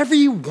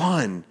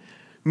everyone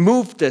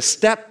moved a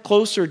step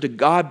closer to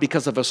God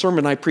because of a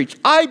sermon I preach,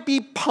 I'd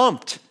be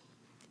pumped.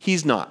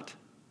 He's not.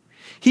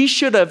 He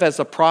should have, as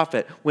a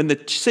prophet, when the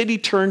city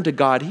turned to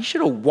God, he should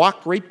have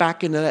walked right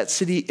back into that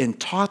city and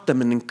taught them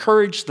and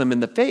encouraged them in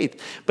the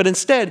faith. But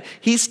instead,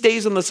 he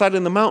stays on the side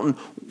of the mountain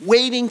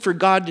waiting for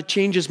God to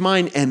change his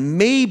mind and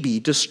maybe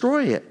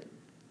destroy it.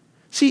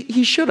 See,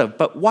 he should have,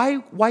 but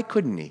why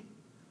couldn't he?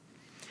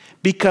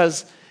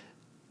 Because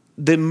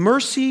the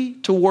mercy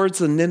towards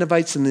the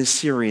Ninevites and the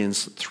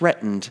Assyrians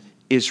threatened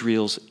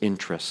Israel's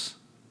interests.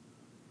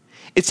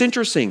 It's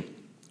interesting.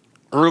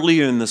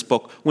 Earlier in this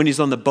book, when he's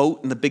on the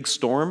boat in the big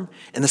storm,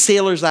 and the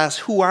sailors ask,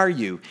 who are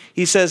you?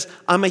 He says,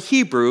 I'm a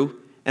Hebrew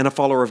and a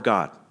follower of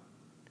God.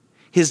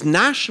 His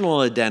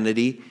national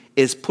identity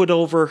is put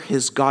over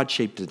his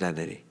God-shaped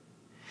identity.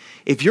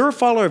 If you're a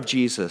follower of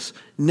Jesus,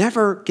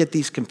 never get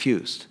these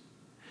confused.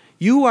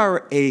 You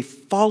are a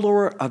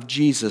follower of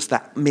Jesus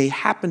that may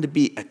happen to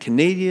be a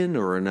Canadian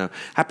or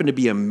happen to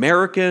be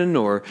American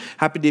or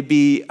happen to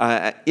be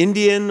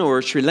Indian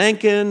or Sri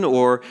Lankan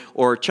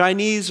or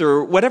Chinese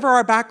or whatever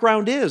our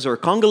background is, or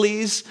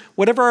Congolese,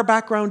 whatever our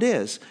background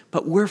is.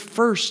 But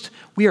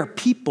we are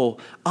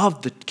people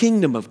of the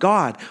kingdom of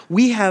God.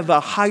 We have a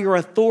higher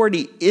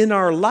authority in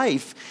our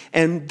life,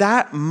 and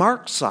that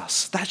marks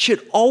us. That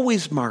should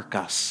always mark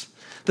us.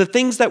 The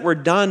things that were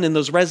done in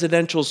those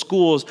residential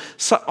schools,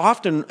 so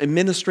often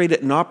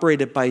administrated and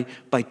operated by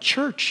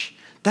church,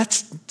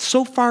 that's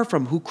so far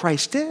from who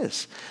Christ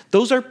is.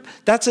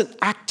 That's an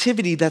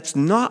activity that's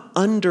not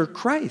under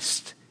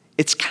Christ.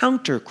 It's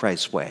counter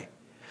Christ's way.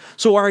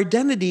 So our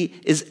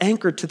identity is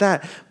anchored to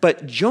that.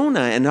 But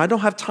Jonah, and I don't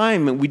have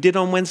time, and we did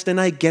on Wednesday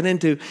night, get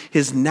into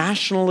his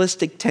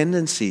nationalistic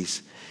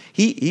tendencies.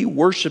 He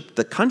worshiped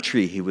the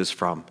country he was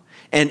from.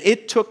 And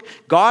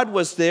God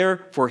was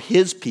there for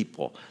his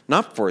people,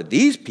 not for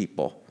these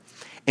people.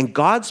 And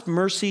God's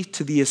mercy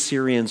to the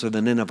Assyrians or the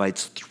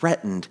Ninevites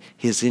threatened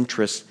his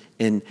interest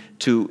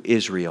to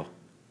Israel.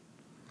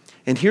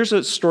 And here's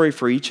a story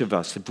for each of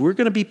us. If we're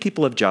going to be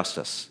people of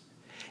justice,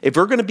 if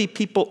we're going to be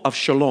people of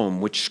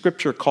shalom, which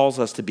Scripture calls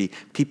us to be,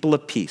 people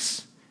of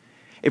peace,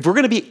 if we're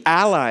going to be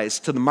allies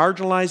to the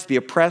marginalized, the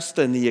oppressed,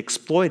 and the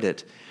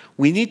exploited,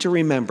 we need to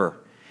remember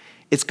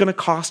it's going to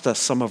cost us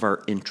some of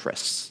our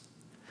interests.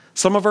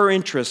 Some of our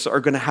interests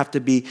are going to have to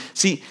be,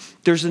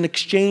 there's an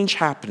exchange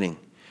happening.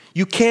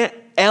 You can't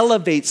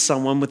elevate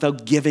someone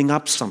without giving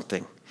up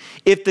something.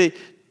 If the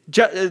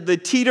the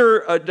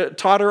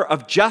teeter-totter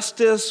of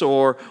justice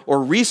or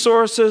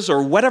resources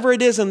or whatever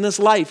it is in this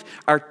life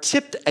are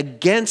tipped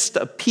against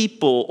a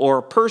people or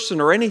a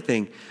person or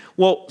anything,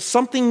 well,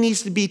 something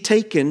needs to be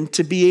taken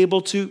to be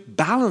able to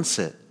balance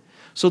it.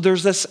 So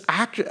there's this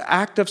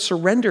act of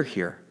surrender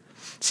here.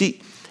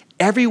 See,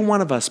 every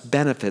one of us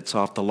benefits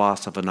off the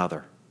loss of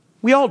another.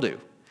 We all do.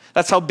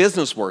 That's how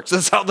business works.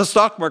 That's how the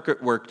stock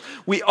market works.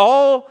 We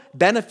all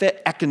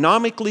benefit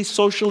economically,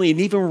 socially,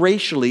 and even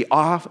racially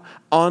off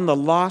on the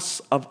loss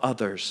of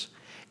others.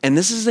 And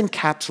this is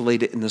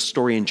encapsulated in the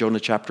story in Jonah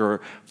chapter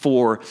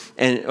 4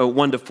 and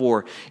 1 to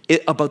 4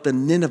 about the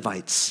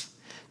Ninevites.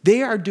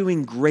 They are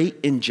doing great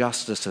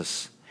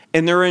injustices.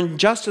 And their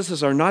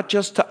injustices are not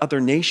just to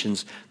other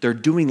nations. They're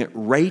doing it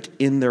right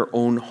in their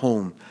own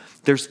home.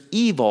 There's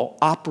evil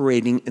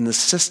operating in the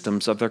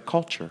systems of their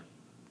culture.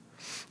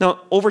 Now,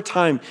 over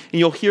time, and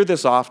you'll hear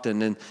this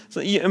often, and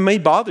it may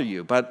bother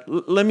you, but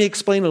let me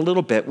explain a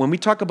little bit. When we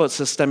talk about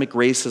systemic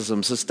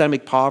racism,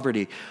 systemic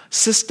poverty,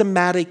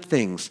 systematic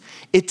things,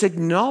 it's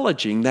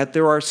acknowledging that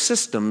there are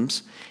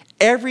systems.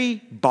 Every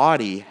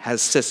body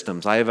has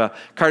systems. I have a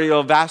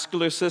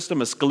cardiovascular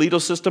system, a skeletal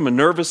system, a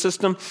nervous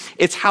system.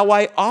 It's how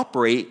I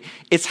operate.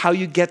 It's how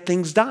you get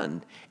things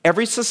done.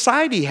 Every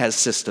society has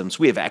systems.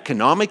 We have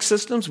economic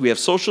systems. We have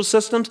social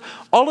systems.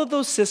 All of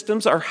those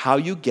systems are how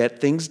you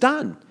get things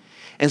done.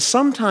 And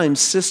sometimes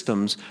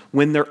systems,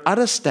 when they're out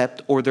of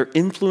step or they're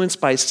influenced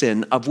by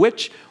sin, of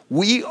which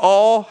we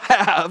all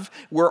have,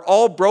 we're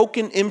all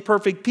broken,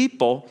 imperfect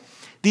people,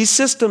 these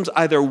systems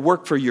either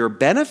work for your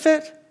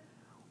benefit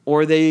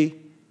or they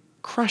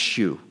crush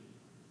you.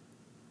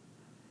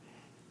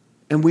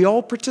 And we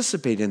all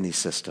participate in these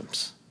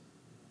systems.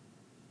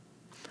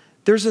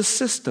 There's a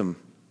system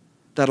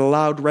that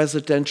allowed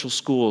residential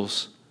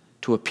schools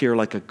to appear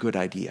like a good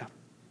idea.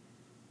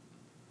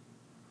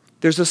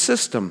 There's a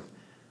system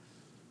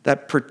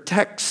that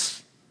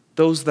protects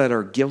those that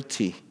are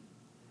guilty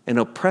and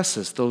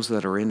oppresses those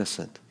that are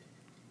innocent.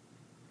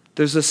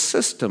 There's a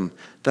system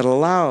that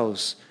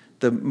allows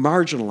the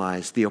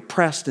marginalized, the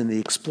oppressed, and the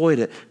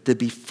exploited to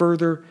be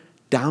further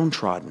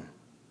downtrodden.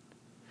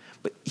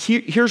 But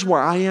here's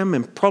where I am,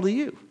 and probably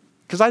you,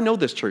 because I know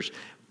this church,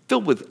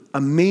 filled with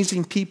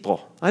amazing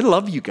people. I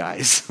love you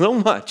guys so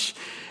much.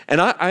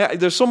 And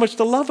there's so much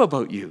to love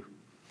about you.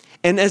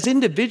 And as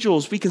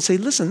individuals, we can say,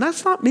 listen,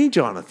 that's not me,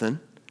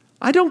 Jonathan.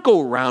 I don't go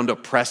around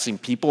oppressing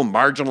people,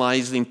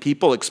 marginalizing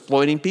people,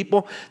 exploiting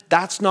people.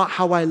 That's not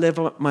how I live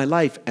my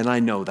life, and I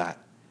know that.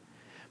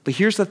 But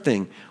here's the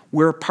thing.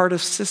 We're a part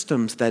of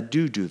systems that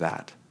do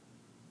that.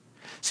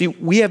 See,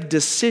 we have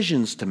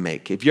decisions to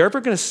make. If you're ever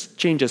going to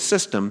change a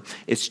system,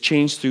 it's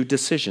changed through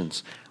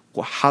decisions.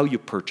 Well, how you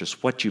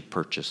purchase, what you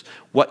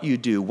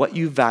do, what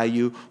you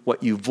value,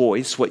 what you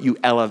voice, what you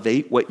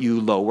elevate, what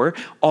you lower.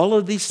 All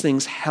of these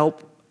things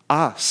help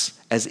us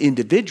as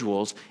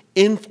individuals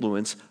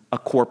influence a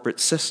corporate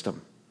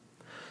system.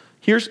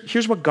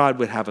 Here's what God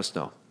would have us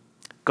know.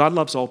 God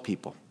loves all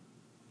people.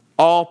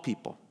 All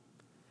people.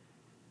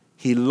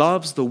 He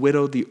loves the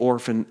widow, the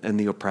orphan, and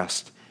the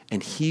oppressed,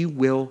 and he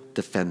will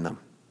defend them.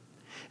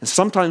 And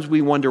sometimes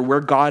we wonder where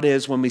God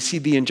is when we see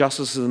the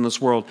injustices in this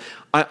world.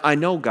 I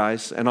know,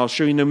 guys, and I'll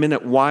show you in a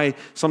minute why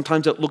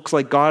sometimes it looks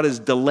like God is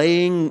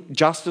delaying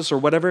justice or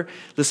whatever.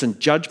 Listen,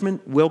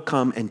 judgment will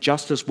come and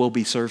justice will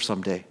be served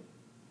someday.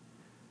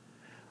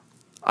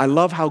 I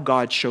love how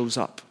God shows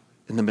up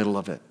in the middle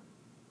of it.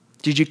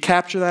 Did you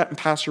capture that in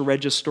Pastor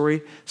Reg's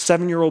story?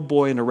 7-year-old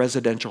boy in a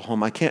residential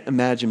home. I can't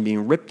imagine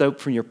being ripped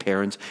out from your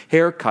parents,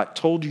 haircut,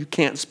 told you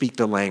can't speak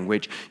the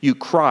language. You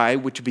cry,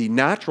 which would be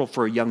natural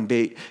for a young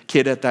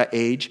kid at that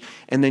age,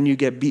 and then you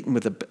get beaten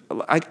with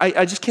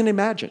I just can't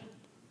imagine.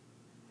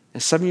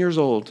 At 7 years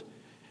old,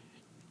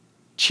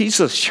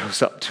 Jesus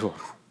shows up to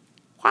him.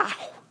 Wow.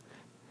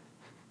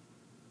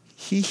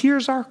 He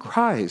hears our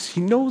cries.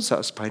 He knows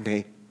us by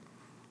name.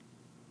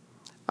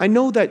 I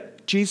know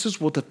that Jesus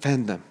will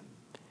defend them.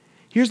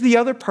 Here's the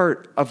other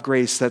part of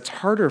grace that's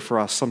harder for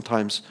us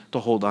sometimes to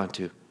hold on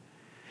to.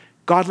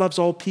 God loves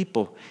all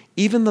people,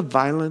 even the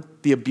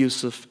violent, the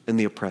abusive, and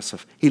the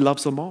oppressive. He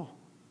loves them all.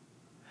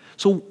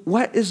 So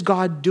what is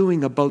God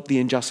doing about the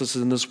injustices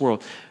in this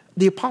world?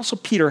 The Apostle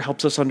Peter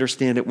helps us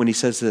understand it when he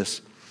says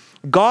this.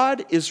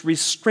 God is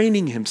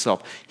restraining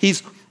himself.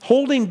 He's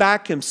holding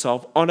back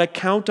himself on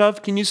account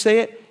of, can you say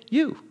it?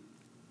 You.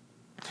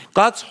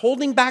 God's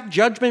holding back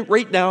judgment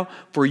right now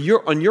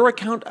on your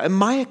account and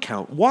my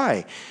account.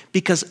 Why?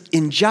 Because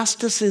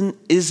injustice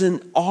is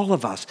in all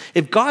of us.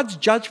 If God's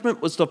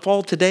judgment was to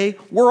fall today,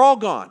 we're all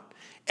gone.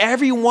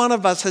 Every one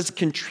of us has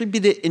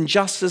contributed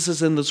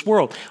injustices in this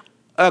world.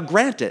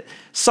 Granted,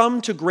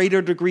 some to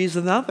greater degrees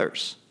than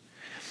others.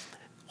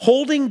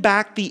 Holding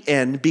back the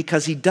end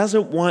because he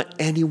doesn't want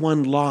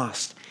anyone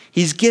lost.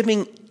 He's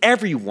giving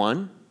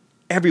everyone,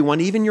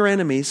 even your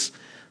enemies,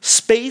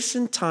 space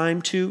and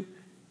time to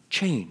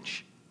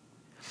change.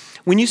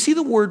 When you see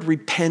the word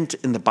repent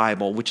in the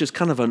Bible, which is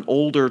kind of an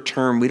older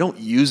term, we don't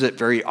use it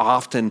very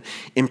often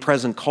in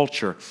present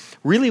culture.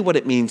 Really what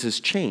it means is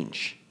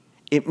change.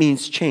 It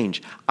means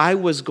change. I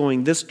was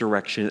going this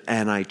direction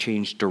and I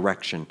changed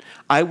direction.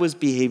 I was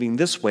behaving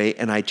this way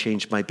and I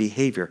changed my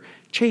behavior.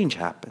 Change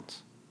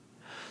happens.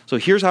 So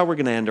here's how we're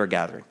going to end our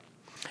gathering.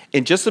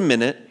 In just a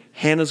minute,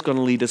 Hannah's going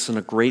to lead us in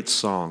a great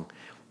song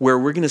where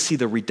we're going to see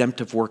the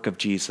redemptive work of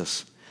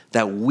Jesus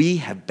that we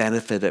have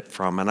benefited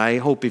from. And I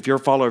hope if you're a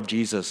follower of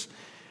Jesus,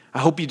 I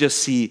hope you just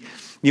see,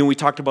 we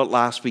talked about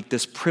last week,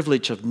 this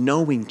privilege of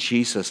knowing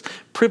Jesus,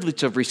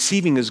 privilege of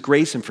receiving his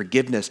grace and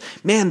forgiveness.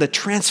 Man, the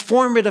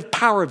transformative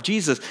power of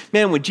Jesus.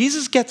 Man, when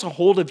Jesus gets a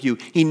hold of you,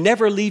 he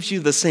never leaves you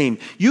the same.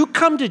 You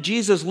come to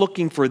Jesus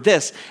looking for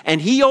this,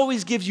 and he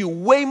always gives you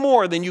way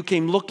more than you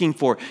came looking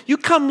for. You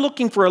come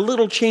looking for a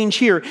little change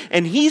here,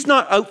 and he's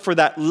not out for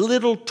that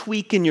little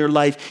tweak in your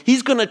life.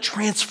 He's going to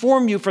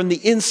transform you from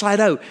the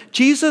inside out.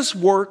 Jesus'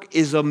 work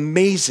is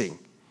amazing.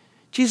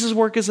 Jesus'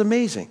 work is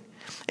amazing.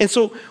 And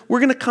so we're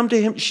going to come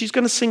to him. She's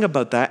going to sing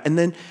about that. And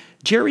then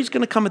Jerry's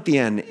going to come at the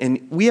end.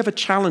 And we have a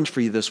challenge for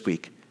you this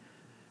week.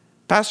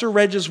 Pastor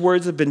Reg's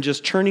words have been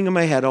just churning in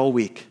my head all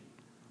week.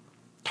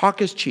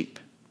 Talk is cheap.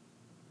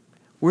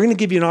 We're going to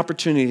give you an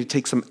opportunity to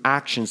take some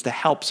actions to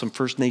help some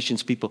First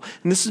Nations people.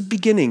 And this is the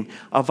beginning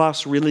of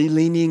us really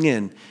leaning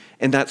in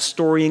that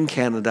story in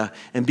Canada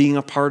and being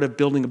a part of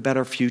building a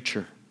better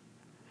future.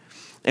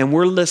 And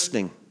we're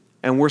listening.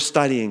 And we're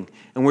studying,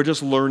 and we're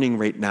just learning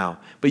right now.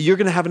 But you're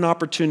going to have an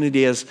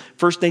opportunity as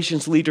First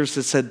Nations leaders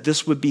that said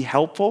this would be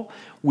helpful.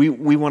 We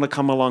want to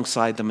come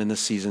alongside them in this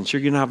season. So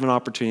you're going to have an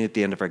opportunity at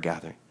the end of our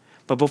gathering.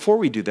 But before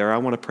we do there, I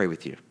want to pray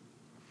with you.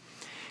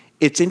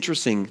 It's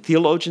interesting.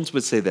 Theologians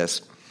would say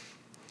this.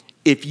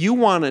 If you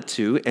wanted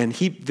to, and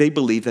they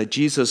believe that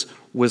Jesus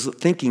was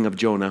thinking of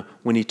Jonah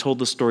when he told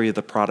the story of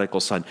the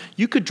prodigal son,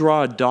 you could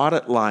draw a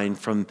dotted line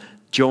from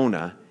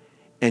Jonah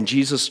and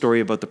Jesus' story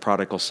about the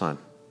prodigal son.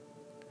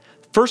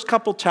 First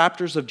couple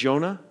chapters of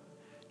Jonah,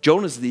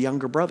 Jonah's the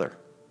younger brother.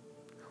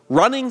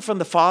 Running from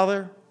the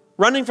father,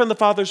 running from the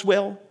father's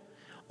will,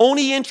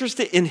 only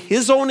interested in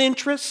his own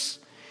interests,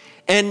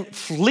 and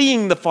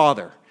fleeing the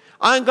father.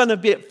 I'm going to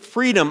be at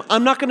freedom.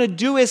 I'm not going to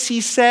do as he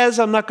says.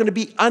 I'm not going to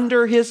be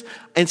under his.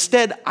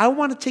 Instead, I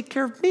want to take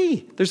care of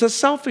me. There's a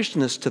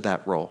selfishness to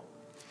that role.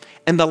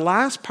 And the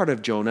last part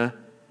of Jonah,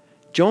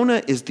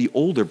 Jonah is the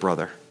older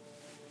brother,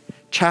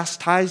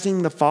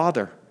 chastising the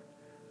father.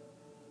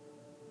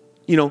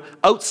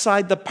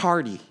 Outside the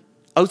party,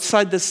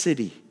 outside the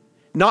city,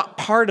 not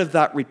part of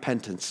that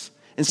repentance.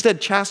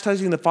 Instead,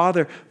 chastising the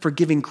father for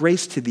giving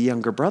grace to the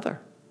younger brother.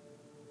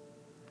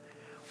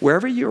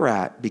 Wherever you're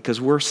at,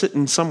 because we're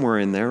sitting somewhere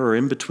in there or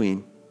in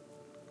between,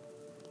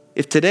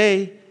 if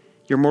today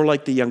you're more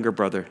like the younger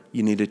brother,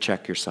 you need to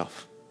check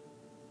yourself.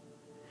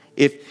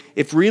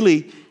 If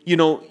really, you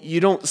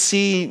don't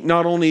see,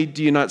 not only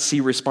do you not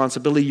see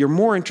responsibility, you're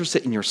more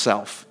interested in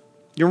yourself.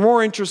 You're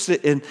more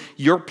interested in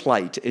your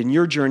plight, in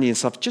your journey and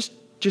stuff. Just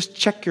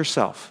check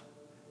yourself.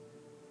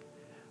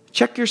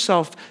 Check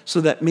yourself so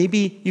that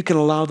maybe you can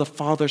allow the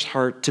Father's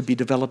heart to be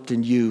developed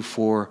in you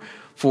for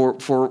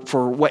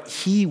what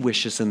he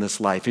wishes in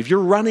this life. If you're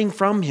running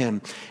from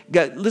him,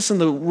 listen,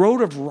 the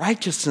road of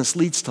righteousness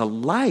leads to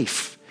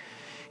life.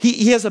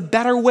 He has a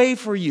better way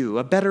for you,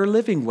 a better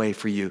living way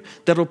for you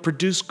that'll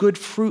produce good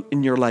fruit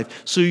in your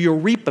life so you'll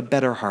reap a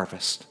better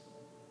harvest.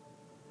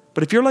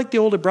 But if you're like the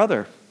older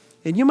brother,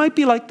 and you might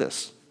be like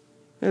this.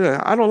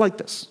 I don't like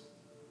this.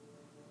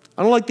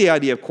 I don't like the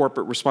idea of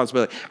corporate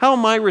responsibility. How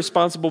am I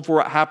responsible for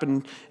what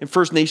happened in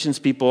First Nations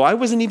people? I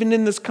wasn't even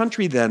in this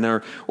country then,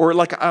 or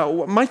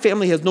my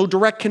family has no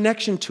direct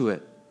connection to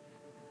it.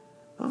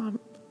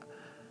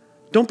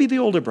 Don't be the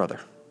older brother.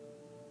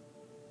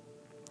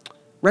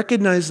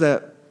 Recognize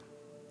that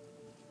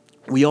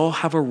we all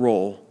have a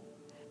role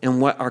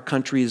in what our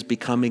country is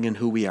becoming and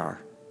who we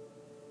are.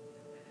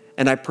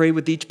 And I pray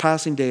with each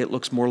passing day it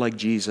looks more like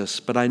Jesus.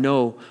 But I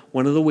know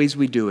one of the ways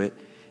we do it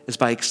is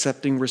by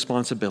accepting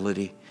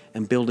responsibility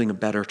and building a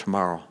better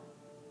tomorrow.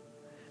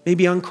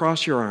 Maybe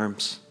uncross your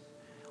arms,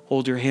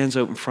 hold your hands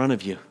out in front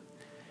of you,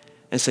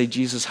 and say,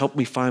 Jesus, help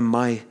me find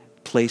my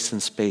place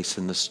and space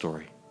in this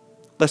story.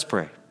 Let's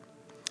pray.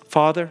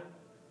 Father,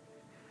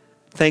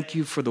 thank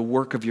you for the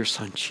work of your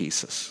son,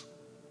 Jesus.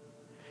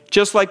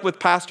 Just like with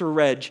Pastor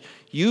Reg,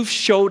 you've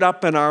showed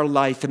up in our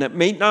life, and it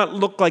may not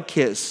look like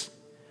his,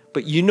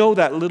 but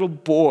that little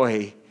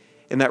boy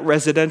in that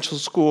residential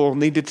school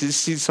needed to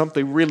see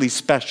something really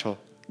special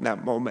in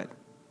that moment.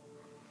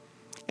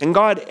 And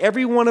God,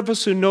 every one of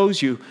us who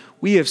knows you,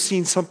 we have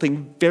seen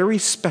something very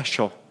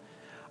special.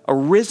 A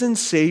risen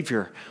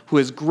Savior who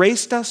has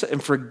graced us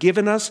and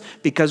forgiven us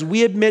because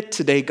we admit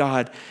today,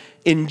 God,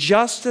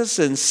 injustice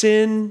and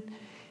sin,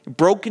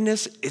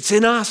 brokenness, it's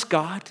in us,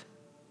 God.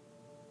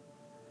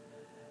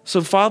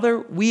 So, Father,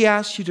 we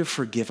ask you to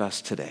forgive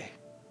us today.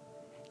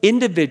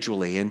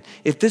 Individually, and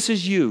if this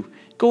is you,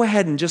 go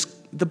ahead and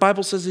the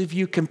Bible says if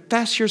you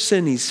confess your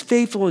sin, he's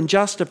faithful and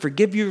just to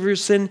forgive you of your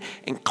sin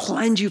and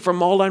cleanse you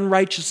from all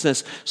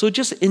unrighteousness. So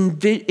just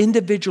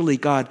individually,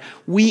 God,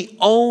 we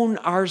own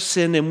our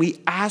sin and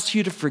we ask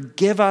you to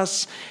forgive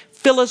us,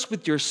 fill us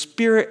with your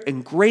Spirit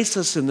and grace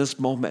us in this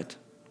moment.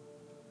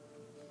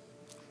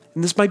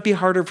 And this might be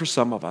harder for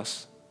some of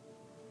us.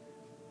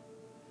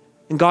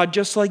 And God,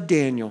 just like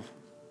Daniel,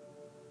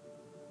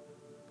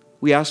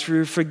 we ask for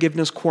your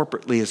forgiveness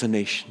corporately as a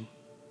nation.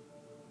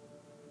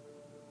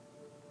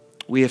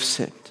 We have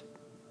sinned.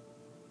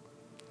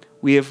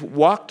 We have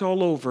walked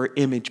all over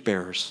image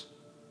bearers.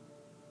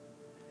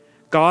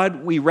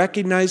 God, we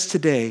recognize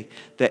today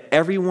that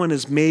everyone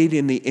is made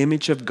in the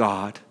image of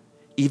God,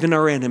 even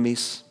our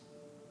enemies,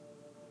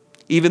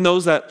 even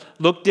those that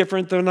look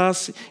different than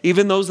us,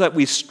 even those that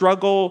we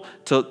struggle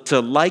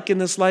to like in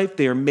this life,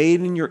 they are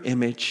made in your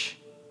image.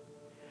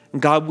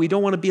 And God, we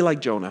don't want to be like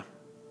Jonah.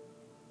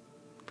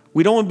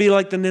 We don't want to be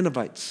like the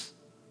Ninevites.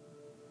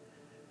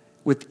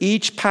 With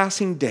each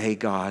passing day,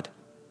 God,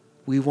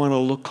 we want to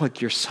look like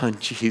your Son,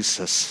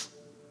 Jesus.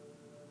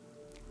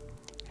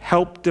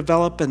 Help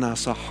develop in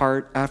us a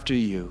heart after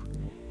you.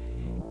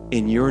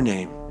 In your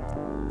name,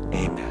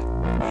 amen.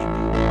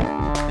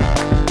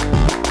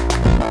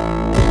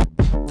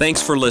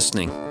 Thanks for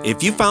listening.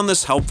 If you found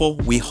this helpful,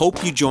 we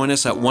hope you join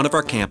us at one of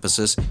our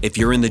campuses if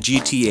you're in the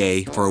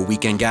GTA for a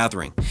weekend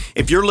gathering.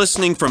 If you're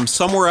listening from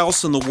somewhere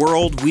else in the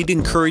world, we'd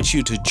encourage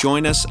you to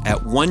join us at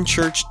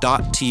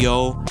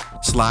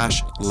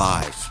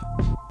onechurch.to/live.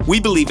 We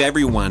believe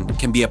everyone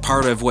can be a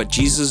part of what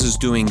Jesus is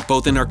doing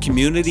both in our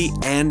community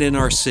and in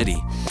our city.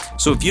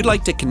 So if you'd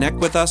like to connect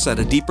with us at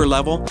a deeper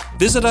level,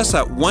 visit us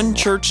at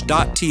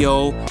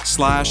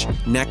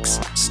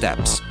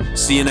onechurch.to/nextsteps.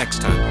 See you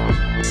next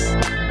time.